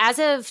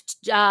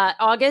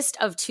August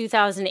of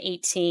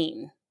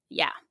 2018.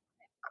 Yeah.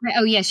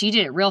 Oh, yes. You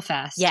did it real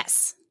fast.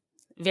 Yes.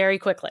 Very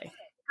quickly.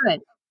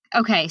 Good.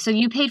 Okay. So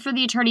you paid for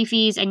the attorney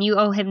fees and you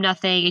owe him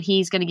nothing and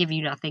he's going to give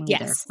you nothing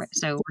either. Yes.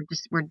 So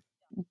we're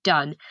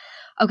done.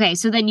 Okay.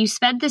 So then you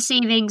spent the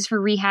savings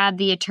for rehab,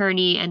 the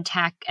attorney and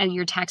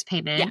your tax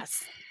payment.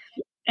 Yes.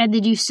 And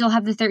then you still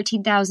have the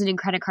 $13,000 in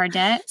credit card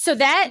debt. So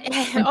that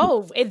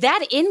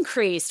that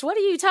increased. What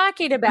are you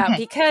talking about?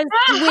 Okay.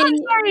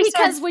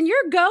 Because when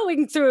you're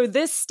going through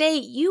this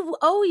state, you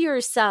owe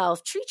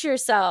yourself, treat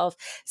yourself.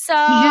 So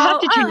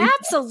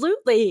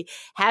absolutely,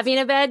 having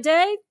a bad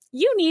day,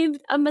 you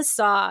need a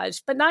massage,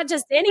 but not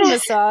just any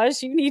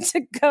massage. You need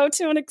to go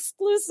to an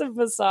exclusive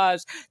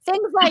massage.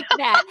 Things like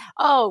that.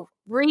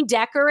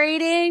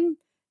 Redecorating.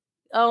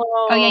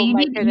 Oh yeah, you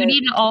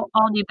need all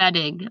new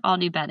bedding,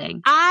 new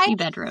bedroom.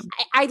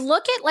 I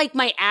look at like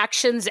my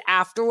actions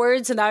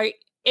afterwards, and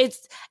it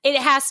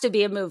has to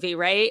be a movie,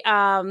 right?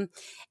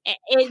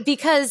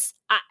 Because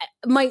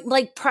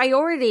my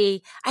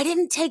priority, I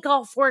didn't take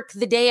off work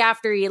the day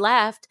after he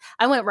left.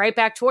 I went right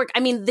back to work.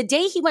 I mean, the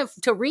day he went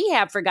to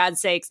rehab, for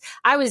God's sakes,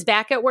 I was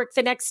back at work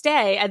the next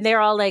day, and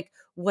they're all like,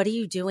 "What are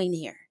you doing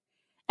here?"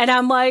 And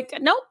I'm like,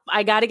 nope,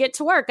 I got to get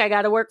to work. I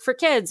got to work for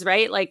kids,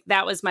 right? Like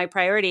that was my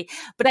priority.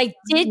 But I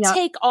did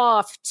take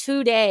off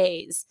 2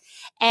 days,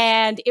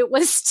 and it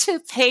was to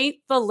paint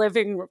the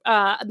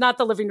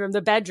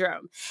the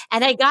bedroom.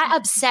 And I got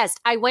obsessed.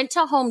 I went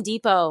to Home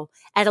Depot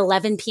at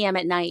 11 p.m.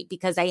 at night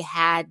because I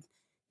had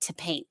to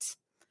paint.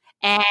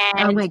 And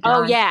oh my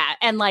God.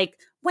 And like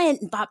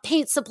went and bought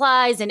paint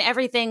supplies and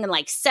everything and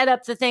like set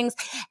up the things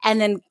and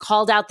then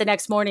called out the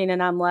next morning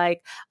and I'm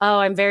like, oh,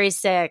 I'm very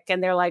sick.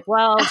 And they're like,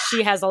 well,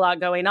 she has a lot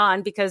going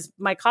on because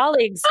my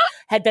colleagues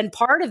had been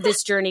part of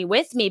this journey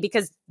with me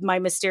because my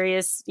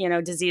mysterious,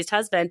 diseased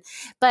husband.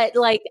 But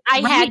like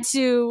I had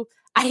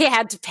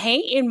to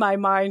paint in my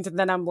mind. And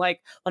then I'm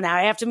like, well, now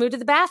I have to move to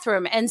the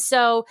bathroom. And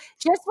so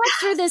just went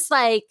through this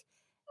like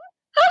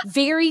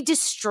very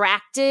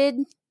distracted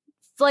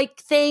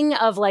thing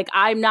of like,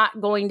 I'm not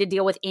going to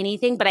deal with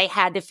anything, but I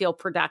had to feel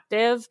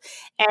productive.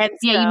 And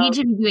you need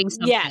to be doing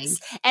something. Yes.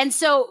 And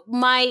so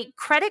my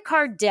credit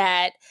card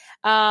debt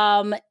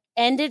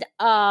ended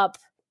up,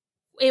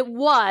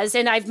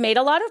 and I've made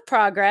a lot of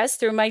progress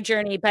through my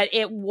journey, but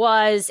it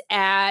was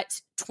at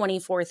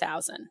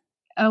 $24,000.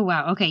 Oh,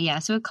 wow. Okay. Yeah.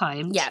 So it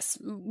climbed. Yes.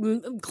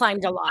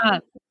 Climbed a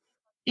lot.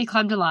 It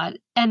climbed a lot.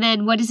 And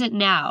then what is it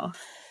now?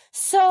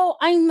 So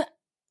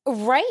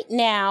right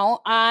now,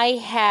 I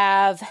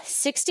have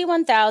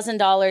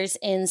 $61,000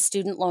 in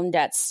student loan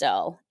debt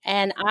still,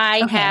 and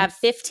I have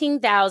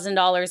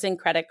 $15,000 in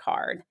credit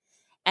card.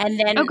 And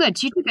then, oh, good.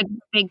 So you took a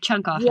big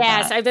chunk off.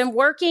 Yes, of that. I've been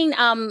working.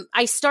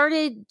 I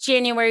started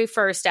January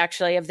 1st,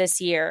 actually, of this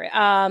year,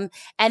 and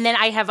then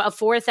I have a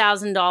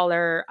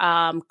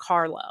 $4,000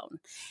 car loan,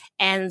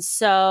 and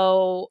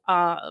so.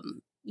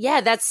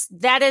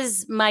 That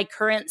is my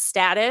current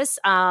status.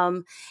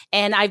 And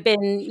I've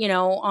been,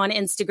 on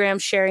Instagram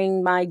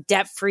sharing my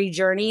debt-free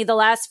journey the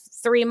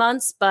last 3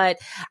 months, but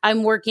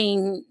I'm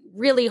working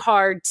really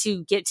hard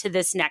to get to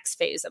this next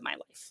phase of my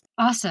life.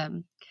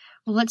 Awesome.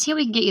 Well, let's see how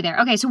we can get you there.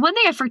 Okay. So one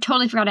thing I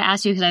totally forgot to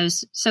ask you because I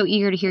was so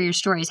eager to hear your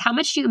stories. How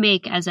much do you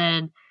make as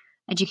an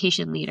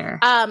education leader?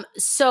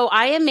 So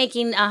I am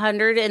making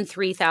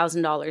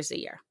 $103,000 a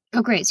year.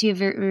 Oh, great. So you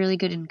have really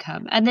good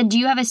income. And then do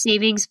you have a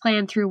savings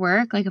plan through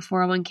work, like a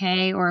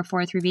 401k or a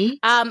 403b?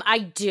 I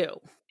do.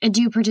 And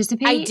do you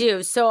participate? I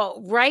do.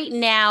 So right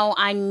now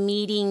I'm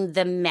meeting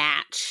the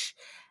match.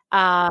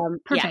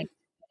 Perfect. Yeah.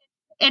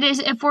 It is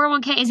a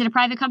 401k. Is it a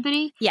private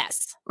company?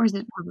 Yes. Or is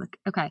it public?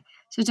 Okay.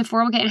 So it's a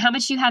 401k. And how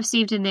much do you have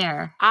saved in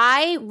there?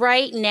 I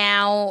right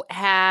now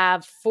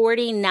have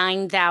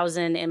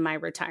 $49,000 in my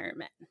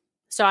retirement.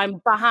 So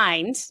I'm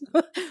behind.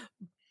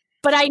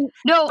 But I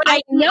know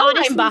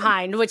I'm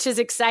behind, which is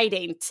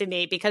exciting to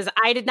me because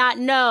I did not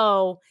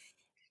know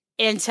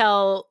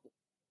until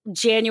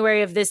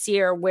January of this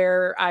year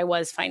where I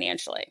was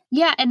financially.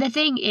 Yeah. And the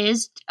thing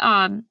is,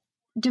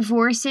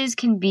 divorces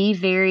can be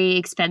very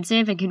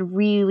expensive and can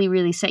really,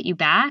 really set you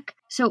back.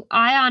 So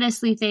I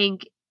honestly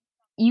think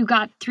you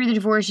got through the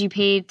divorce, you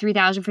paid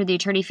 $3,000 for the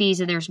attorney fees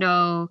and there's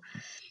no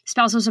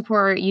spousal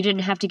support. You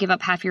didn't have to give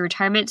up half your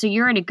retirement. So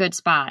you're in a good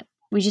spot.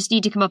 We just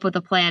need to come up with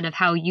a plan of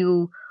how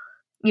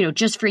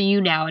just for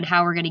you now and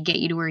how we're going to get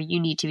you to where you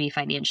need to be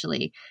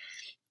financially.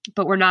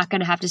 But we're not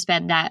going to have to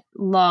spend that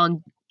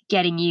long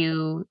getting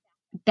you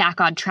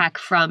back on track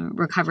from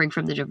recovering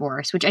from the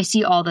divorce, which I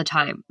see all the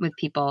time with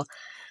people.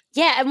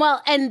 Yeah.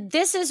 And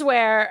this is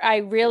where I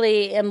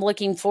really am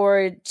looking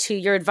forward to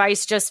your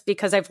advice just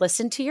because I've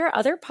listened to your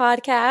other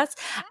podcasts.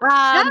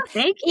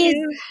 Thank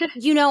you.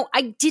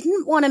 I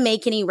didn't want to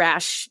make any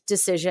rash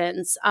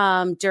decisions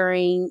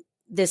during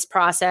this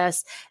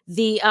process.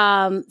 The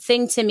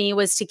thing to me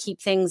was to keep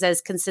things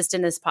as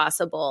consistent as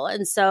possible.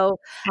 And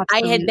so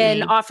I had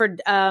been offered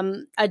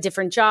a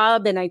different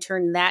job and I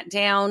turned that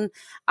down.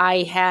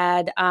 I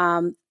had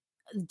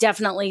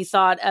definitely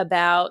thought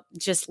about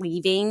just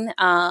leaving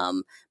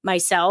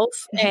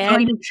myself and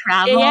going to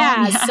travel.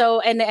 Yeah. So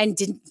and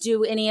didn't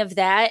do any of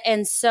that.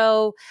 And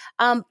so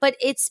but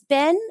it's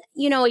been,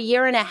 a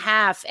year and a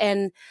half,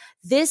 and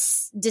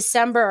this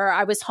December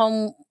I was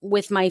home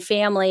with my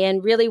family,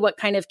 and really what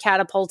kind of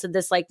catapulted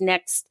this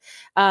next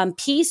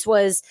piece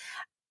was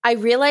I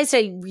realized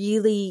I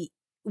really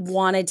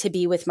wanted to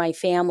be with my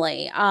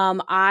family.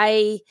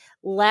 I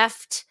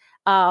left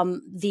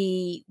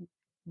the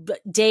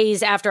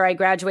days after I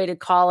graduated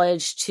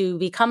college to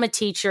become a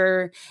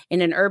teacher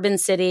in an urban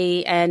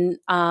city. And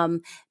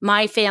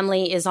my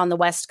family is on the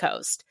West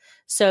Coast.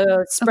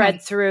 So spread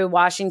through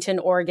Washington,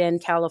 Oregon,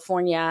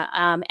 California.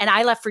 And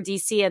I left for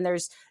DC, and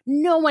there's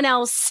no one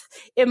else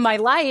in my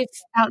life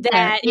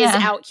that is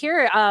out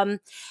here.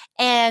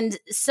 And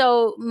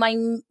so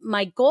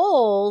my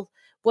goal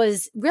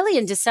was really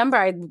in December,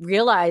 I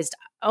realized,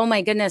 oh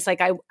my goodness,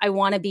 I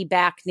want to be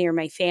back near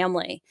my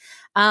family.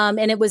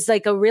 And it was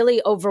a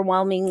really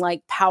overwhelming,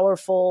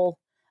 powerful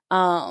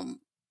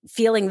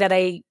feeling that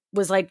I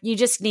was you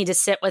just need to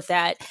sit with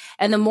that.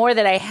 And the more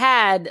that I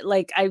had,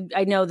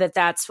 I know that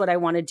that's what I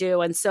want to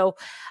do. And so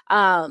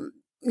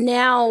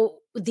now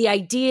the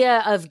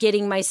idea of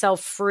getting myself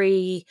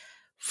free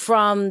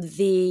from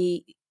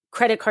the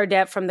credit card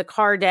debt, from the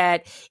car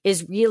debt,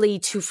 is really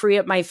to free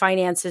up my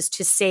finances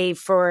to save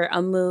for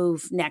a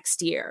move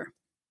next year.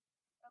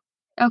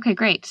 Okay,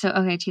 great. So,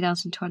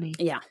 2020.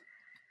 Yeah.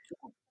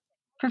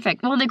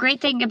 Perfect. Well, the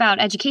great thing about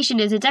education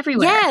is it's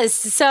everywhere. Yes.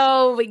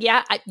 So,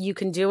 you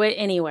can do it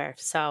anywhere.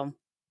 So.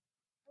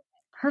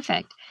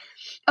 Perfect.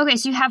 Okay,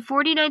 so you have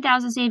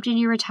 $49,000 saved in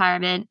your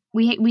retirement.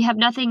 We have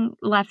nothing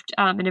left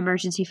in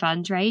emergency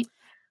funds, right?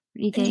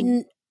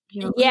 Anything?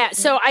 Yeah.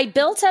 So I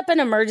built up an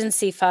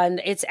emergency fund.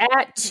 It's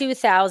at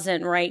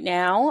 $2,000 right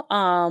now.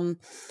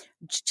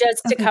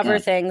 Just to cover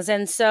things.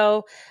 And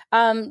so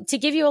to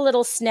give you a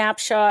little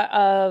snapshot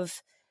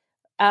of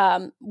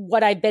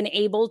what I've been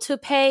able to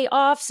pay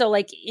off. So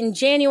in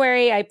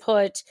January, I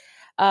put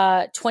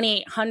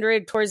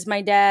 $2,800 towards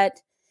my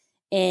debt.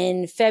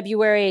 In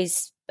February,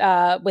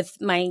 with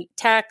my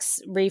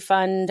tax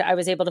refund, I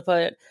was able to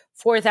put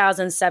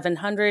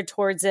 $4,700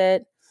 towards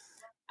it.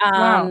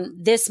 Wow.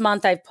 This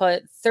month I've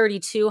put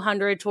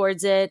 $3,200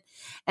 towards it.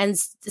 And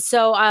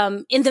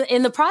so, in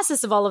the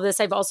process of all of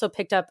this, I've also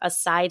picked up a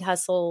side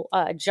hustle,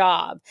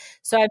 job.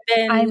 So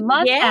I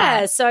love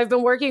that. So I've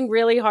been working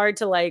really hard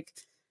to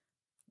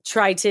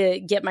try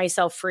to get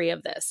myself free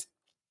of this.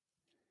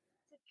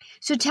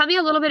 So tell me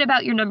a little bit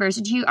about your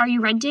numbers. Are you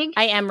renting?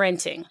 I am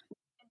renting.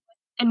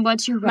 And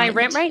what's your rent? My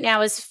rent right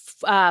now is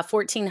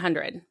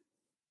 $1,400.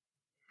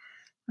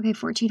 Okay,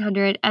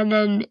 $1,400. And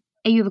then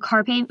you have a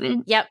car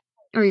payment? Yep.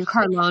 Or your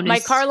car loan? My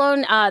car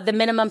loan, the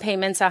minimum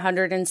payment's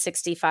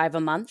 $165 a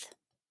month.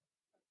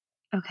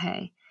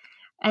 Okay.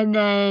 And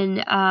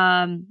then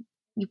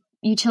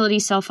utility,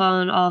 cell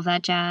phone, all of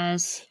that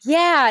jazz.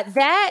 Yeah,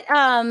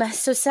 that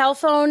so cell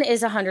phone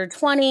is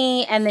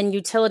 $120, and then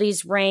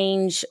utilities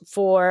range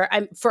for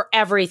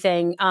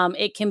everything.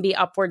 It can be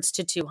upwards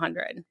to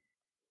 $200.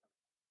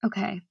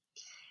 Okay.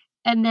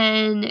 And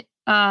then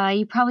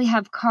you probably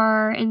have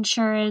car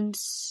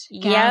insurance.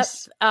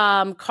 Gas.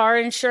 Yep. Car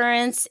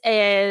insurance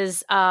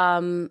is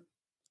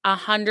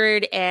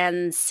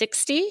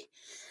 $160.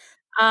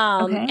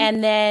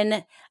 And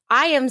then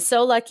I am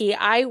so lucky.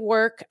 I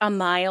work a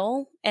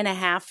mile and a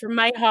half from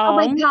my home.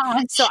 Oh my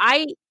gosh. So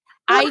I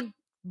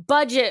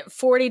budget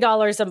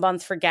 $40 a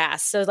month for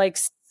gas. So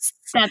that's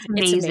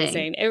amazing. It's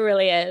amazing. It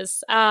really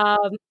is.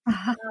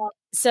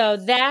 So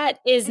that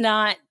is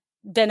not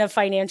been a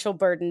financial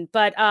burden,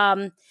 but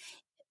I'm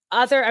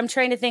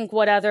trying to think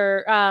what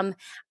other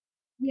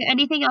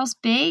anything else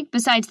big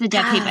besides the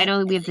debt payment? I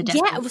know we have the debt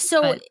payment.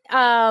 So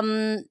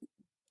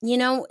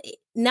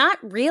not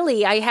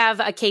really. I have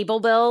a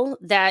cable bill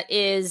that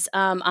is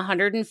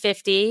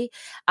 $150,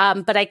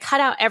 but I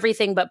cut out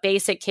everything but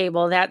basic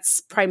cable.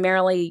 That's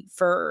primarily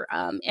for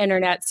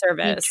internet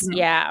service.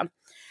 Yeah.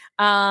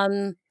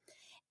 And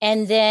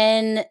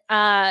then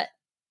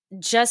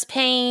just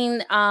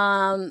paying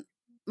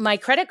my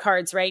credit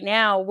cards right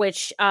now,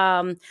 which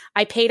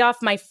I paid off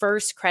my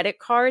first credit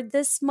card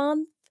this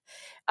month.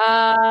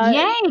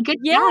 Yay, good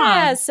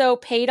job. So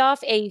paid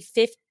off a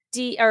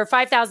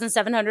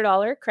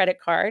 $5,700 credit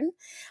card.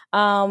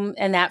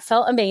 And that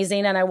felt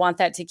amazing. And I want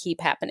that to keep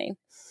happening.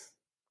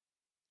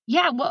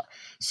 Yeah. Well,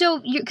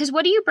 so because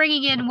what are you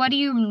bringing in? What are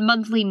you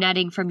monthly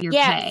netting from your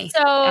pay?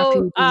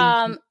 So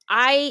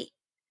I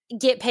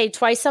get paid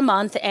twice a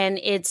month, and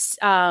it's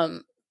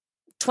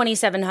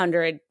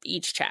 $2,700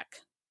 each check.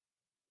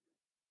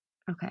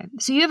 Okay.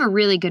 So you have a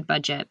really good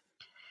budget.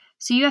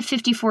 So you have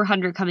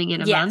 $5,400 coming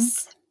in a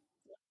month.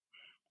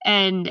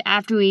 And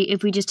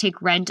if we just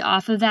take rent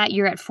off of that,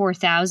 you're at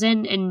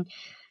 $4,000. And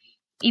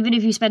even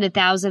if you spend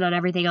 $1,000 on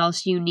everything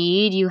else you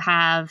need, you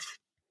have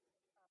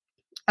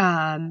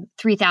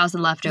 $3,000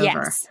 left over.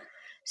 Yes.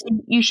 So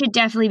you should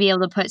definitely be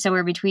able to put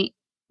somewhere between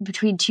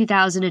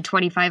 $2,000 and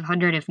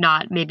 $2,500, if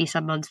not maybe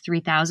some months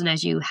 $3,000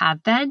 as you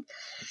have been.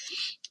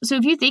 So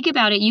if you think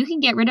about it, you can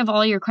get rid of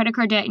all your credit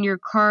card debt and your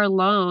car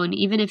loan.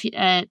 Even if you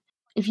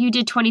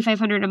did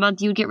 $2,500 a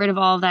month, you would get rid of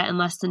all of that in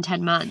less than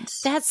 10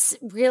 months. That's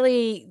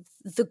really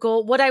the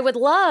goal. What I would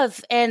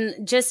love,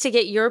 and just to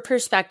get your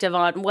perspective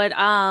on what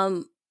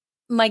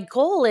my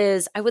goal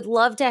is, I would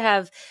love to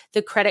have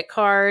the credit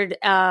card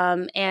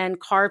and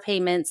car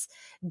payments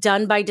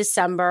done by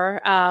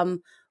December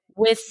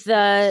with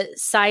the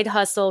side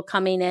hustle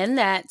coming in.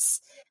 That's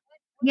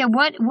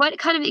what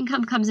kind of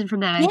income comes in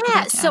from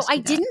that? So I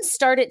didn't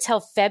start it till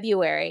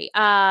February,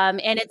 and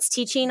it's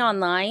teaching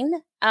online.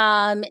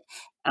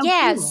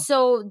 Cool.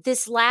 So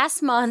this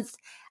last month,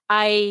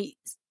 I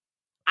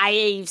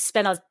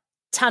spent a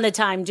ton of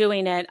time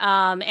doing it.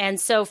 And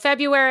so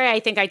February, I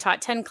think I taught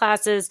 10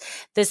 classes.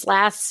 This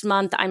last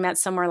month, I'm at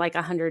somewhere like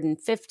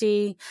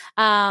 150.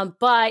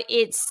 But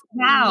it's,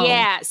 wow.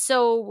 Yeah.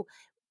 So,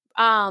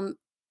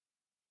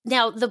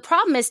 now the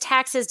problem is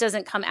taxes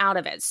doesn't come out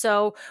of it.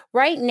 So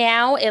right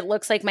now it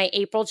looks like my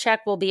April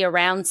check will be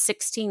around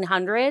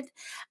 $1,600.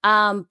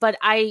 But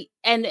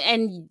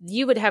and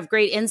you would have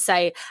great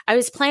insight. I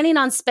was planning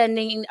on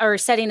spending or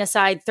setting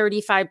aside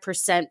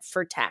 35%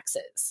 for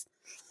taxes.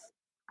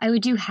 I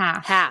would do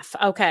half. Half.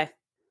 Okay.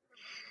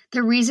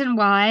 The reason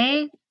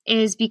why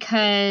is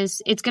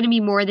because it's going to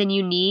be more than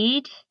you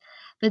need,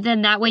 but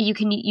then that way you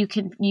can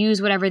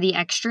use whatever the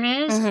extra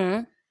is.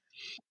 Mm-hmm.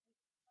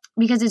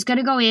 Because it's going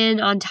to go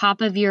in on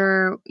top of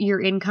your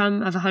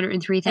income of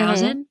 $103,000.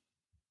 Mm-hmm.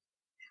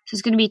 So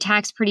it's going to be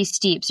taxed pretty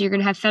steep. So you're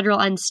going to have federal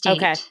and state.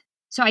 Okay.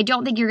 So I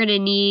don't think you're going to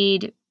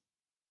need,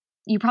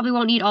 you probably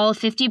won't need all of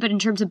 50, but in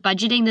terms of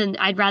budgeting, then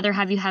I'd rather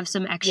have you have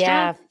some extra.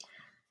 Yeah,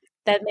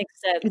 that makes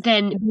sense.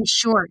 Than be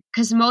short.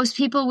 Because most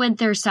people with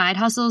their side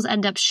hustles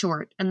end up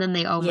short and then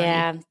they owe money.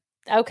 Yeah.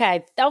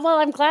 Okay. Oh, well,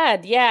 I'm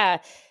glad. Yeah.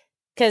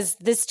 Because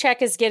this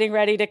check is getting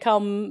ready to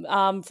come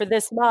for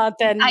this month.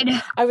 And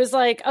I was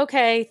like,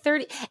 okay,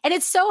 30. And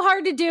it's so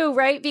hard to do,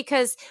 right?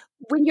 Because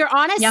when you're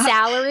on a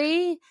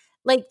salary,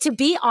 like, to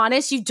be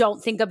honest, you don't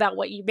think about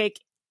what you make.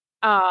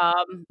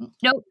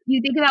 Nope.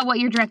 You think about what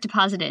your direct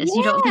deposit is. Yeah.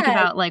 You don't think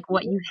about like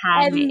what you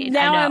had made.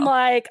 Now I'm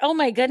like, oh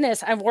my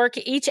goodness, I'm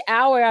working each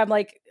hour. I'm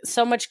like,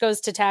 so much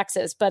goes to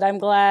taxes, but I'm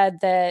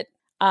glad that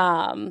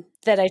I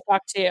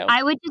talked to you.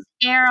 I would just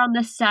err on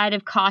the side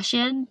of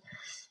caution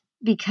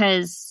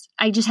because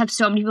I just have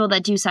so many people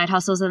that do side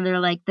hustles and they're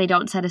like, they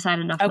don't set aside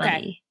enough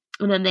money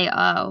and then they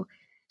owe.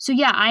 So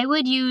yeah, I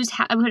would use,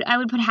 I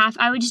would put half,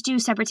 I would just do a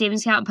separate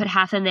savings account and put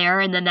half in there.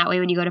 And then that way,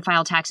 when you go to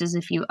file taxes,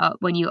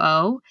 when you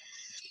owe,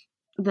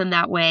 then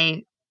that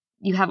way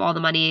you have all the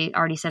money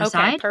already set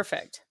aside.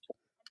 Perfect.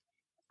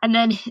 And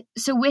then,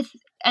 so with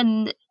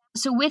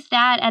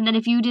that, and then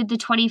if you did the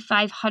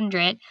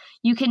 $2,500,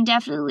 you can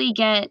definitely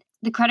get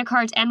the credit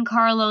cards and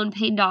car loan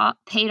paid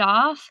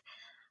off.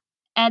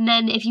 And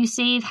then if you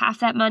save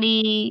half that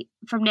money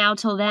from now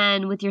till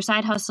then with your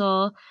side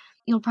hustle,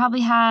 you'll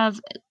definitely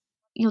have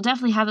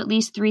at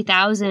least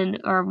 $3,000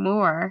 or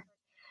more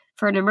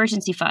for an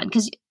emergency fund.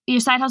 Because your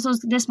side hustle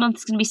this month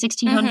is going to be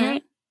 $1,600. Mm-hmm.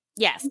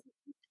 Yes.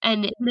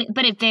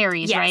 But it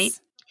varies, right?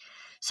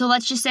 So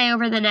let's just say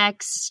over the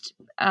next,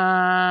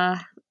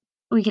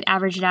 we could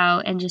average it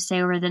out and just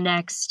say over the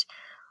next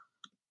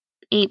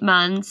 8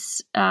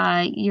 months,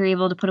 you're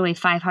able to put away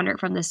 $500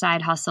 from the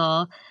side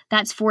hustle.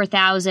 That's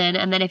 $4,000.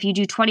 And then if you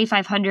do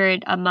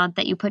 $2,500 a month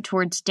that you put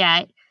towards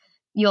debt,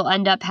 you'll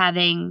end up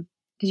having,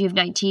 because you have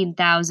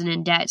 $19,000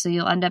 in debt, so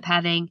you'll end up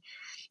having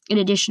an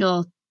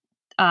additional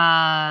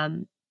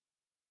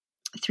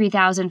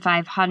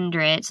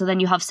 $3,500. So then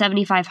you have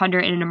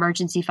 $7,500 in an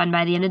emergency fund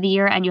by the end of the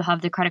year, and you'll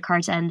have the credit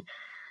cards and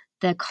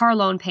the car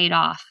loan paid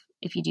off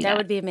if you do that. That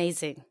would be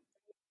amazing.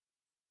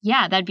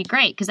 Yeah, that'd be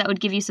great because that would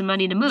give you some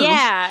money to move.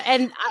 Yeah,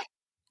 and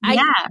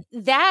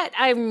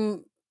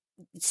I'm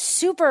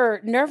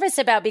super nervous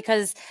about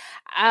because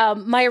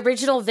my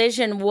original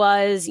vision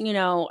was,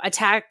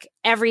 attack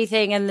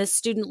everything, and the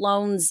student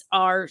loans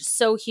are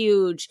so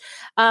huge.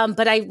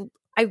 But I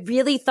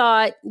really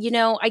thought,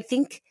 I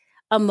think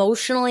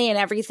emotionally and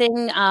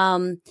everything,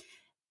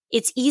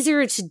 it's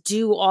easier to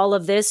do all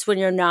of this when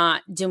you're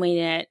not doing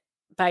it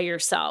by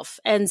yourself.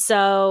 And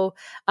so,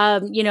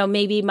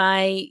 maybe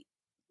my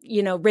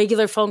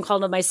regular phone call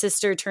to my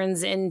sister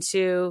turns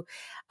into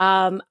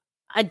a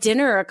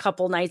dinner a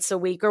couple nights a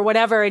week or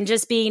whatever, and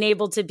just being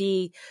able to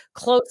be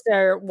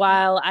closer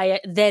while I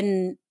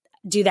then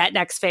do that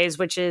next phase,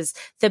 which is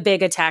the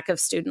big attack of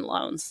student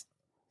loans.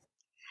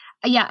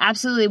 Yeah,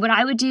 absolutely. What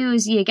I would do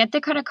is get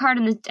the credit card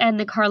and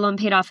the car loan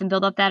paid off and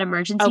build up that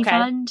emergency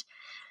fund.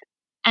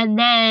 And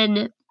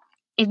then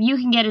if you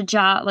can get a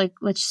job, like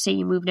let's just say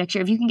you move next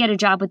year, if you can get a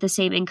job with the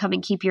same income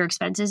and keep your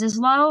expenses as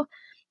low,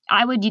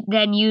 I would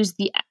then use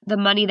the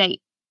money that,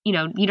 you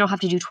don't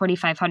have to do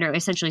 $2,500,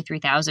 essentially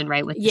 $3,000,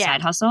 right, with the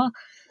side hustle.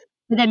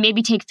 But then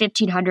maybe take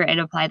 $1,500 and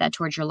apply that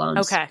towards your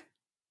loans. Okay.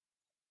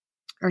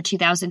 Or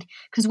 $2,000.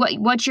 Because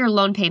what's your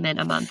loan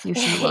payment a month? Your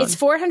student loan? It's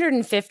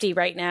 $450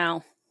 right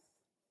now.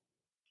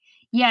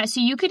 Yeah,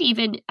 so you could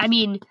even, I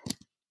mean,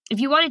 if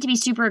you wanted to be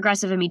super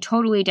aggressive and be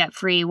totally debt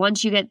free,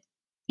 once you get,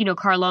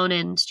 car loan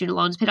and student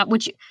loans paid off,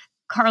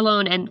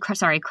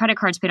 credit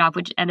cards paid off,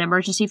 which an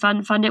emergency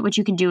fund it, which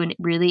you can do in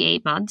really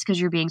 8 months because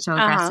you're being so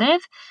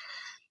aggressive.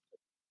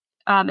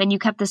 And you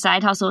kept the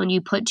side hustle and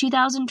you put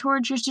 $2,000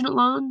 towards your student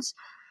loans.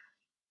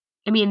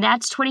 I mean,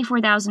 that's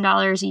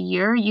 $24,000 a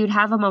year. You'd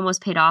have them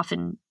almost paid off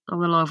in a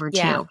little over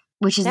 2,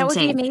 which is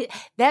insane. Would be amazing.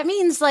 That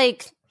means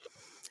like,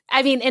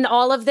 I mean, in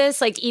all of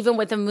this, like even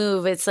with the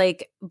move, it's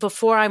like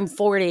before I'm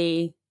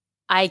 40,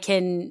 I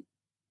can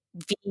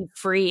be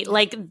free.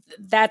 Like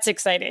that's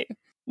exciting.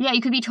 Yeah,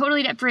 you could be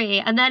totally debt free.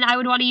 And then I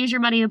would want to use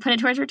your money and put it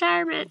towards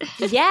retirement.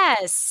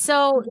 Yes.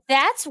 So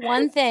that's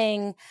one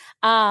thing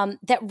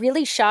that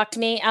really shocked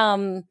me.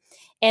 And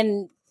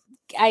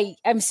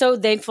I'm so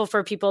thankful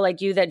for people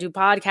like you that do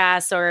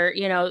podcasts or,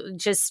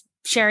 just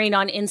sharing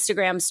on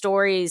Instagram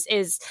stories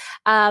is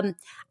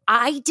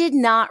I did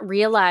not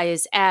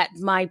realize at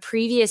my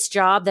previous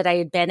job that I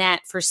had been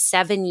at for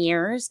 7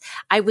 years,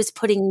 I was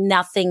putting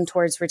nothing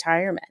towards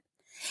retirement.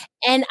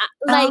 And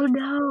oh,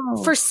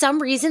 no. For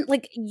some reason,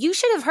 like you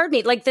should have heard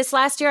me. Like this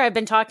last year, I've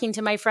been talking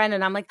to my friend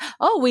and I'm like,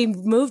 oh, we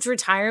moved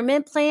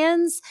retirement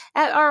plans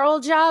at our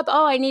old job.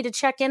 Oh, I need to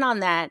check in on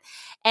that.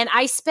 And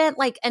I spent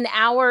like an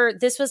hour,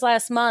 this was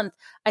last month,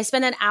 I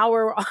spent an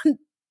hour on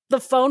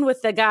the phone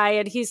with the guy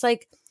and he's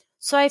like,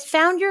 so I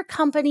found your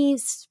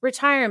company's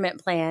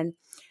retirement plan.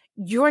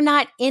 You're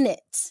not in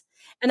it.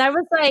 And I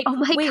was like, oh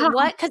my wait, God.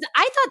 what? Because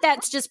I thought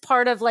that's just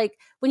part of like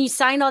when you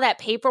signed all that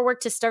paperwork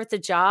to start the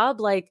job,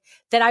 like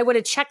that I would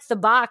have checked the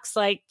box,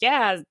 like,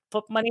 yeah,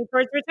 put money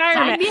towards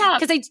retirement.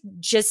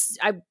 Because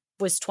I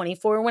was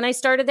 24 when I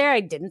started there. I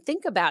didn't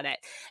think about it.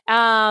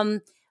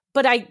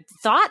 But I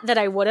thought that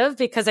I would have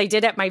because I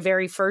did at my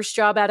very first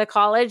job out of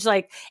college,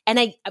 and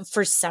I,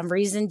 for some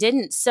reason,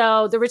 didn't.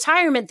 So the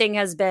retirement thing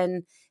has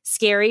been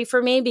scary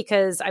for me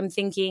because I'm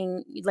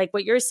thinking, like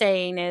what you're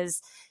saying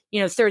is,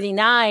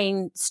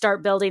 39,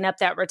 start building up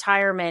that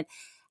retirement.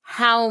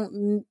 How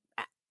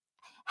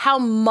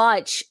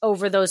much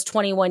over those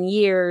 21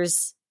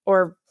 years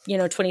or,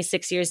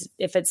 26 years,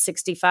 if it's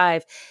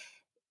 65,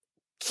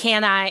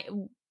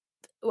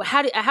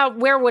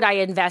 where would I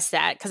invest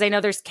that? Because I know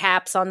there's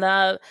caps on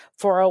the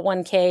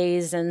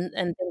 401ks and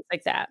things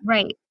like that.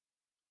 Right.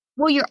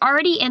 Well, you're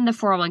already in the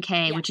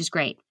 401k, which is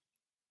great.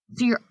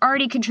 So you're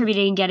already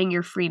contributing and getting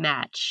your free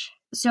match.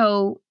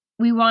 So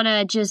we want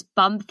to just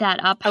bump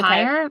that up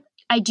higher.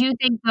 I do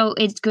think, though,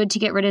 it's good to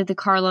get rid of the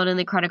car loan and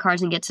the credit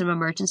cards and get some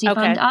emergency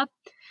fund up.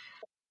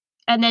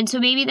 And then, so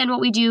maybe then what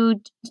we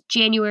do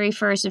January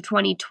 1st of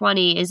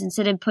 2020 is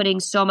instead of putting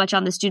so much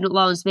on the student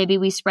loans, maybe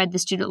we spread the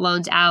student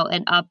loans out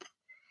and up.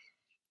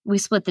 We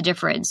split the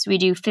difference. We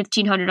do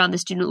 $1,500 on the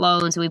student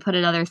loans and we put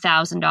another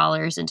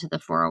 $1,000 into the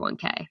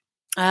 401k.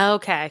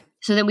 Okay.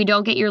 So then we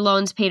don't get your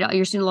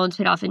student loans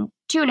paid off in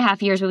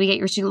 2.5 years, but we get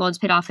your student loans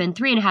paid off in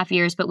 3.5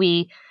 years, but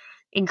we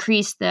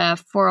increase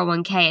the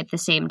 401k at the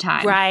same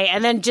time. Right.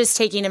 And then just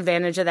taking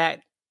advantage of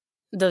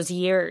those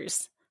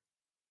years.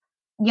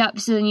 Yep.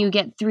 So then you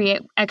get 3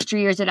 extra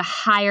years at a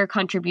higher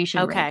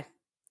contribution rate.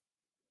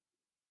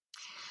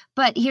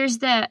 But here's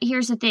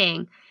the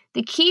thing.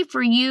 The key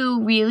for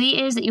you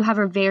really is that you have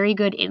a very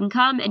good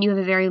income and you have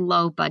a very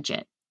low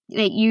budget.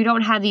 That you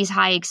don't have these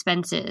high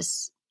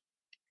expenses.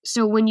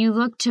 So when you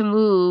look to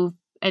move,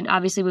 and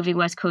obviously moving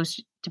West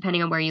Coast,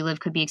 depending on where you live,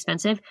 could be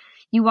expensive,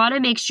 you want to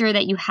make sure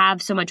that you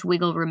have so much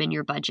wiggle room in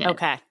your budget.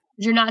 Okay.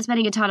 You're not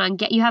spending a ton on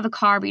you have a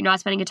car, but you're not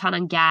spending a ton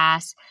on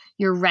gas.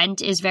 Your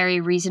rent is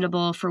very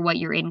reasonable for what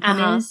your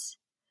income is.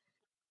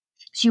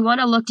 So you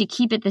want to look to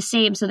keep it the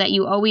same so that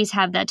you always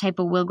have that type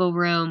of wiggle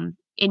room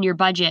in your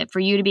budget for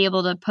you to be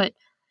able to put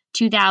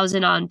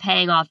 $2,000 on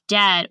paying off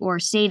debt or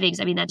savings.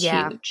 I mean, that's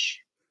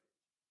huge.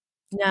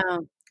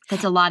 No.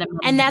 That's a lot of money.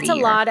 And that's a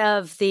lot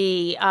of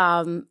the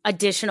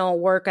additional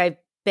work I've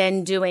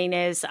been doing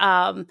is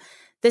the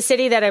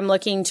city that I'm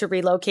looking to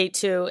relocate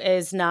to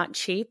is not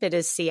cheap. It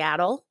is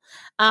Seattle.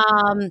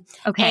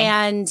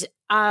 And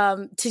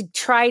to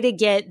try to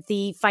get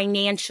the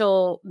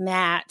financial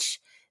match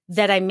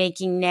that I'm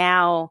making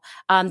now,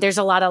 there's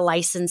a lot of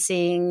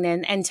licensing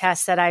and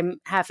tests that I'm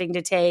having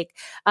to take.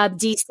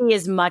 DC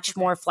is much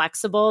more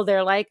flexible.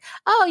 They're like,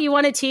 oh, you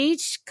want to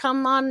teach?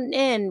 Come on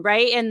in,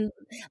 right? And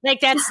like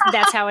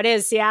that's how it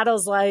is.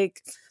 Seattle's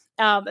like,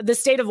 the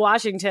state of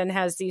Washington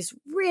has these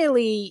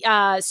really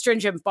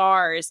stringent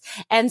bars.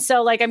 And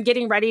so like I'm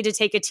getting ready to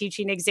take a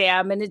teaching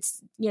exam and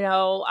it's,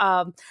 so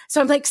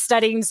I'm like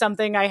studying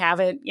something I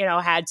haven't,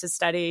 had to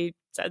study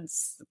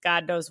since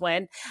God knows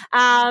when.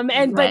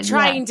 But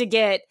trying to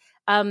get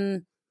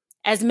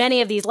as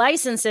many of these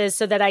licenses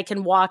so that I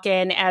can walk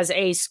in as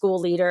a school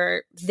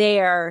leader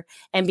there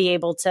and be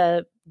able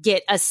to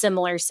get a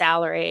similar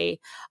salary.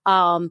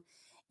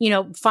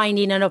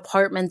 Finding an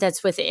apartment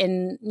that's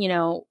within,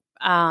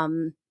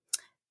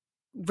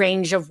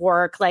 range of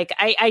work. Like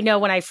I know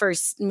when I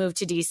first moved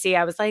to DC,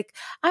 I was like,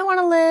 I want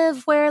to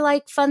live where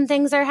like fun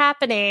things are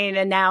happening.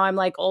 And now I'm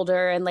like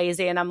older and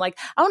lazy and I'm like,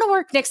 I want to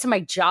work next to my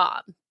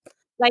job.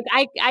 Like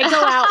I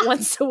go out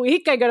once a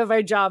week. I go to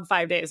my job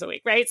 5 days a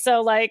week, right?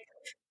 So like,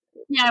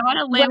 yeah, I want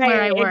to live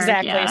where I work.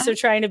 Exactly. Yeah. So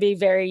trying to be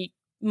very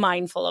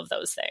mindful of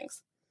those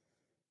things.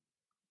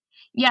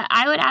 Yeah,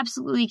 I would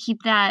absolutely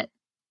keep that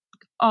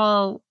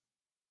all,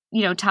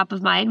 top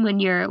of mind when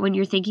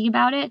you're thinking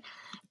about it,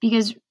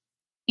 because,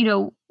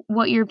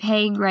 what you're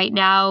paying right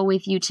now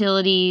with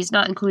utilities,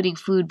 not including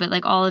food, but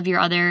like all of your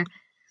other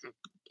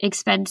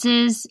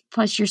expenses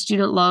plus your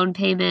student loan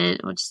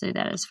payment, let's say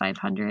that is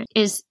 $500,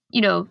 is,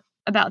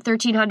 about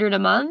 $1,300 a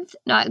month,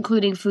 not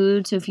including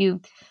food. So if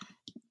you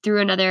threw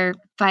another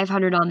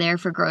 $500 on there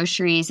for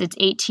groceries, it's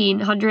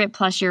 $1,800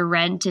 plus your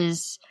rent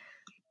is,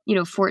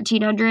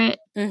 $1,400.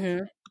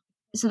 Mm-hmm.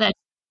 So that's,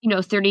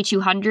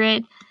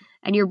 $3,200,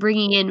 and you're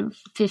bringing in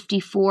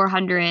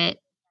 $5,400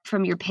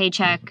 from your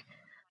paycheck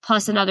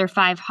plus another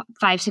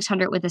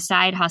 $600 with a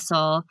side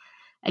hustle.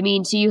 I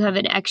mean, so you have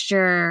an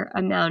extra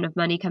amount of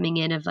money coming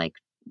in of like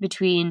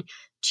between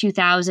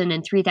 $2,000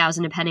 and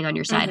 $3,000 depending on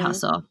your side Mm-hmm.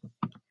 hustle.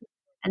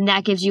 And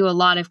that gives you a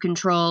lot of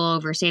control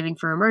over saving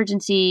for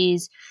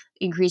emergencies,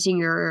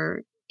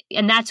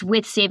 and that's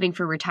with saving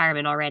for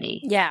retirement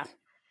already. Yeah.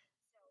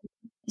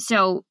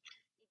 So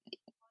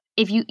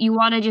if you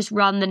want to just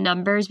run the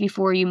numbers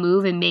before you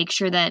move and make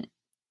sure that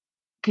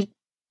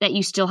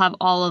you still have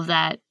all of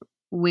that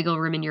wiggle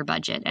room in your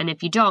budget. And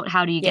if you don't,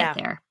 how do you get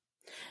there?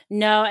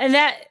 No, and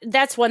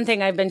that's one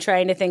thing I've been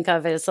trying to think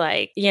of is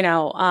like,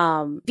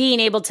 being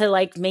able to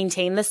like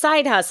maintain the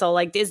side hustle.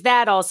 Like, is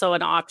that also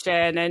an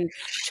option? And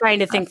trying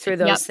to think through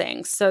those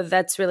things. So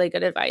that's really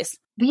good advice.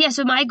 But yeah,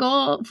 so my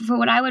goal for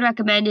what I would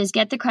recommend is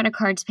get the credit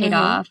cards paid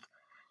off,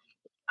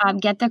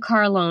 get the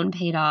car loan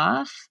paid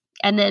off,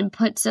 and then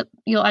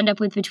you'll end up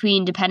with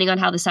depending on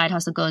how the side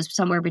hustle goes,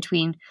 somewhere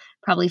between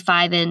probably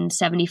 $5,000 and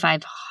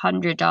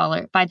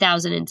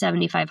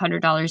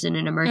 $7,500 in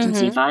an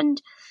emergency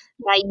fund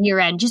by year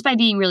end, just by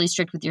being really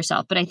strict with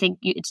yourself. But I think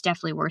it's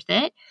definitely worth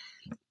it.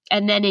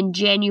 And then in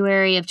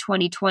January of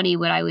 2020,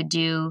 what I would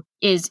do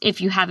is,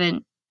 if you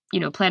haven't,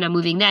 plan on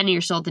moving then and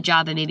you're still at the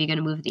job and maybe you're going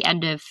to move at the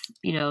end of,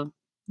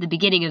 the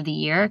beginning of the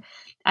year,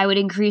 I would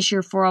increase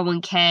your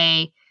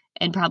 401k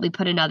and probably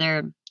put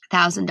another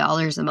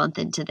 $1,000 a month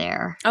into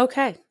there.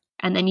 Okay.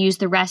 And then use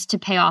the rest to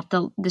pay off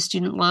the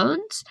student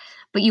loans.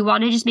 But you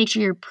want to just make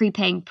sure you're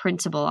prepaying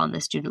principal on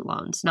the student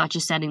loans, not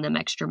just sending them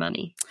extra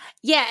money.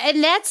 Yeah.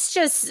 And that's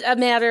just a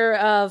matter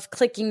of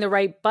clicking the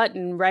right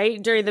button,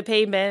 right? During the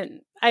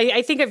payment.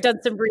 I think I've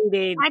done some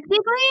reading. Technically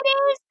it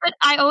is, but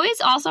I always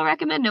also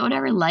recommend, no one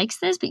ever likes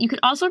this, but you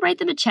could also write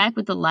them a check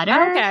with the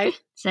letter. Okay.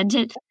 Send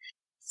it.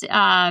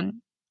 Oh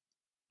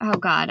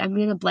God, I'm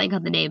going to blank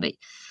on the name, but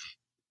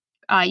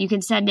you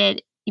can send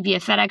it via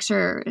FedEx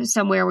or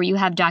somewhere where you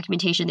have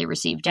documentation they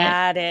received it.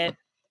 Got it.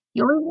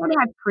 You always want to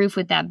have proof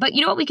with them. But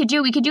you know what we could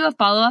do? We could do a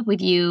follow-up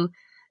with you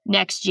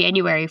next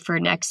January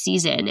for next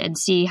season and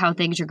see how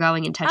things are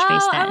going and touch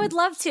base then. I would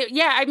love to.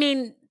 Yeah, I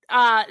mean,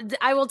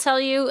 I will tell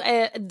you,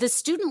 the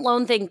student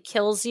loan thing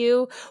kills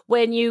you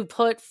when you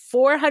put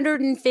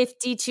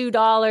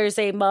 $452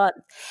 a month.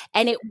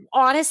 And it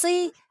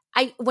honestly,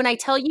 when I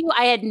tell you,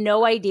 I had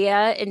no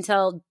idea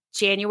until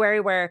January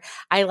where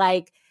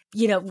I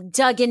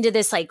dug into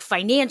this like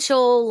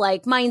financial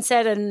like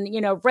mindset and,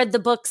 read the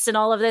books and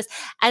all of this.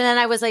 And then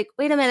I was like,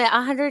 wait a minute,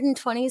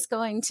 120 is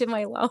going to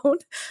my loan.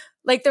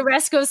 Like the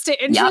rest goes to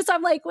interest. Yep.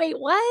 I'm like, wait,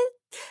 what?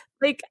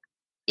 Like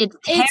it's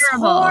terrible.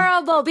 It's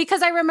horrible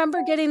because I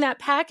remember getting that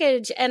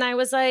package and I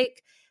was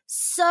like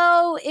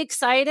so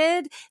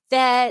excited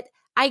that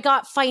I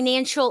got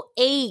financial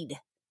aid.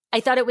 I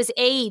thought it was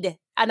aid.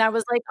 And I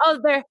was like,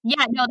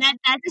 yeah, no,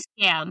 that's a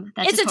scam.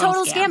 It's a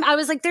total scam. I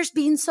was like, they're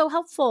being so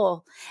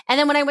helpful. And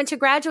then when I went to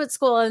graduate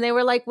school and they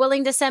were like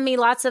willing to send me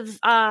lots of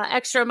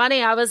extra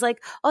money, I was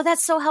like, oh,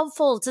 that's so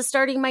helpful to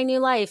starting my new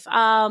life.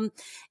 And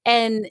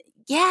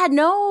yeah,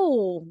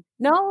 no.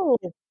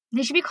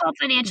 They should be called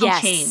financial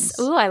chains.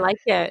 Ooh, I like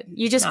it.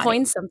 You just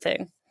coined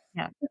something.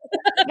 Yeah.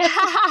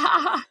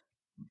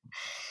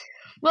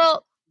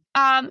 Well,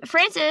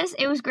 Frances,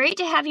 it was great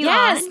to have you on.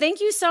 Yes, thank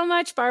you so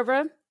much,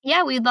 Barbara.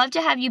 Yeah, we'd love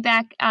to have you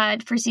back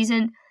for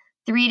season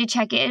 3 to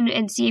check in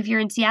and see if you're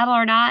in Seattle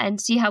or not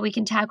and see how we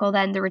can tackle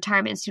then the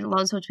retirement and student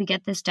loans once we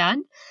get this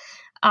done.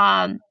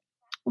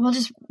 We'll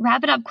just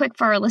wrap it up quick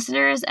for our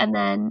listeners and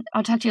then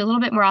I'll talk to you a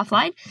little bit more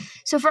offline.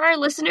 So for our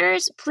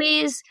listeners,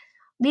 please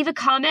leave a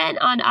comment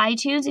on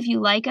iTunes if you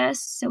like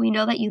us so we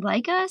know that you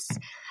like us.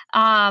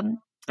 And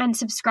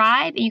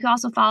subscribe. You can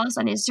also follow us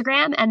on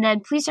Instagram. And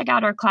then please check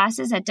out our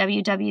classes at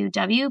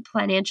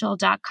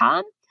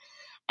www.planancial.com.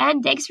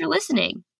 And thanks for listening.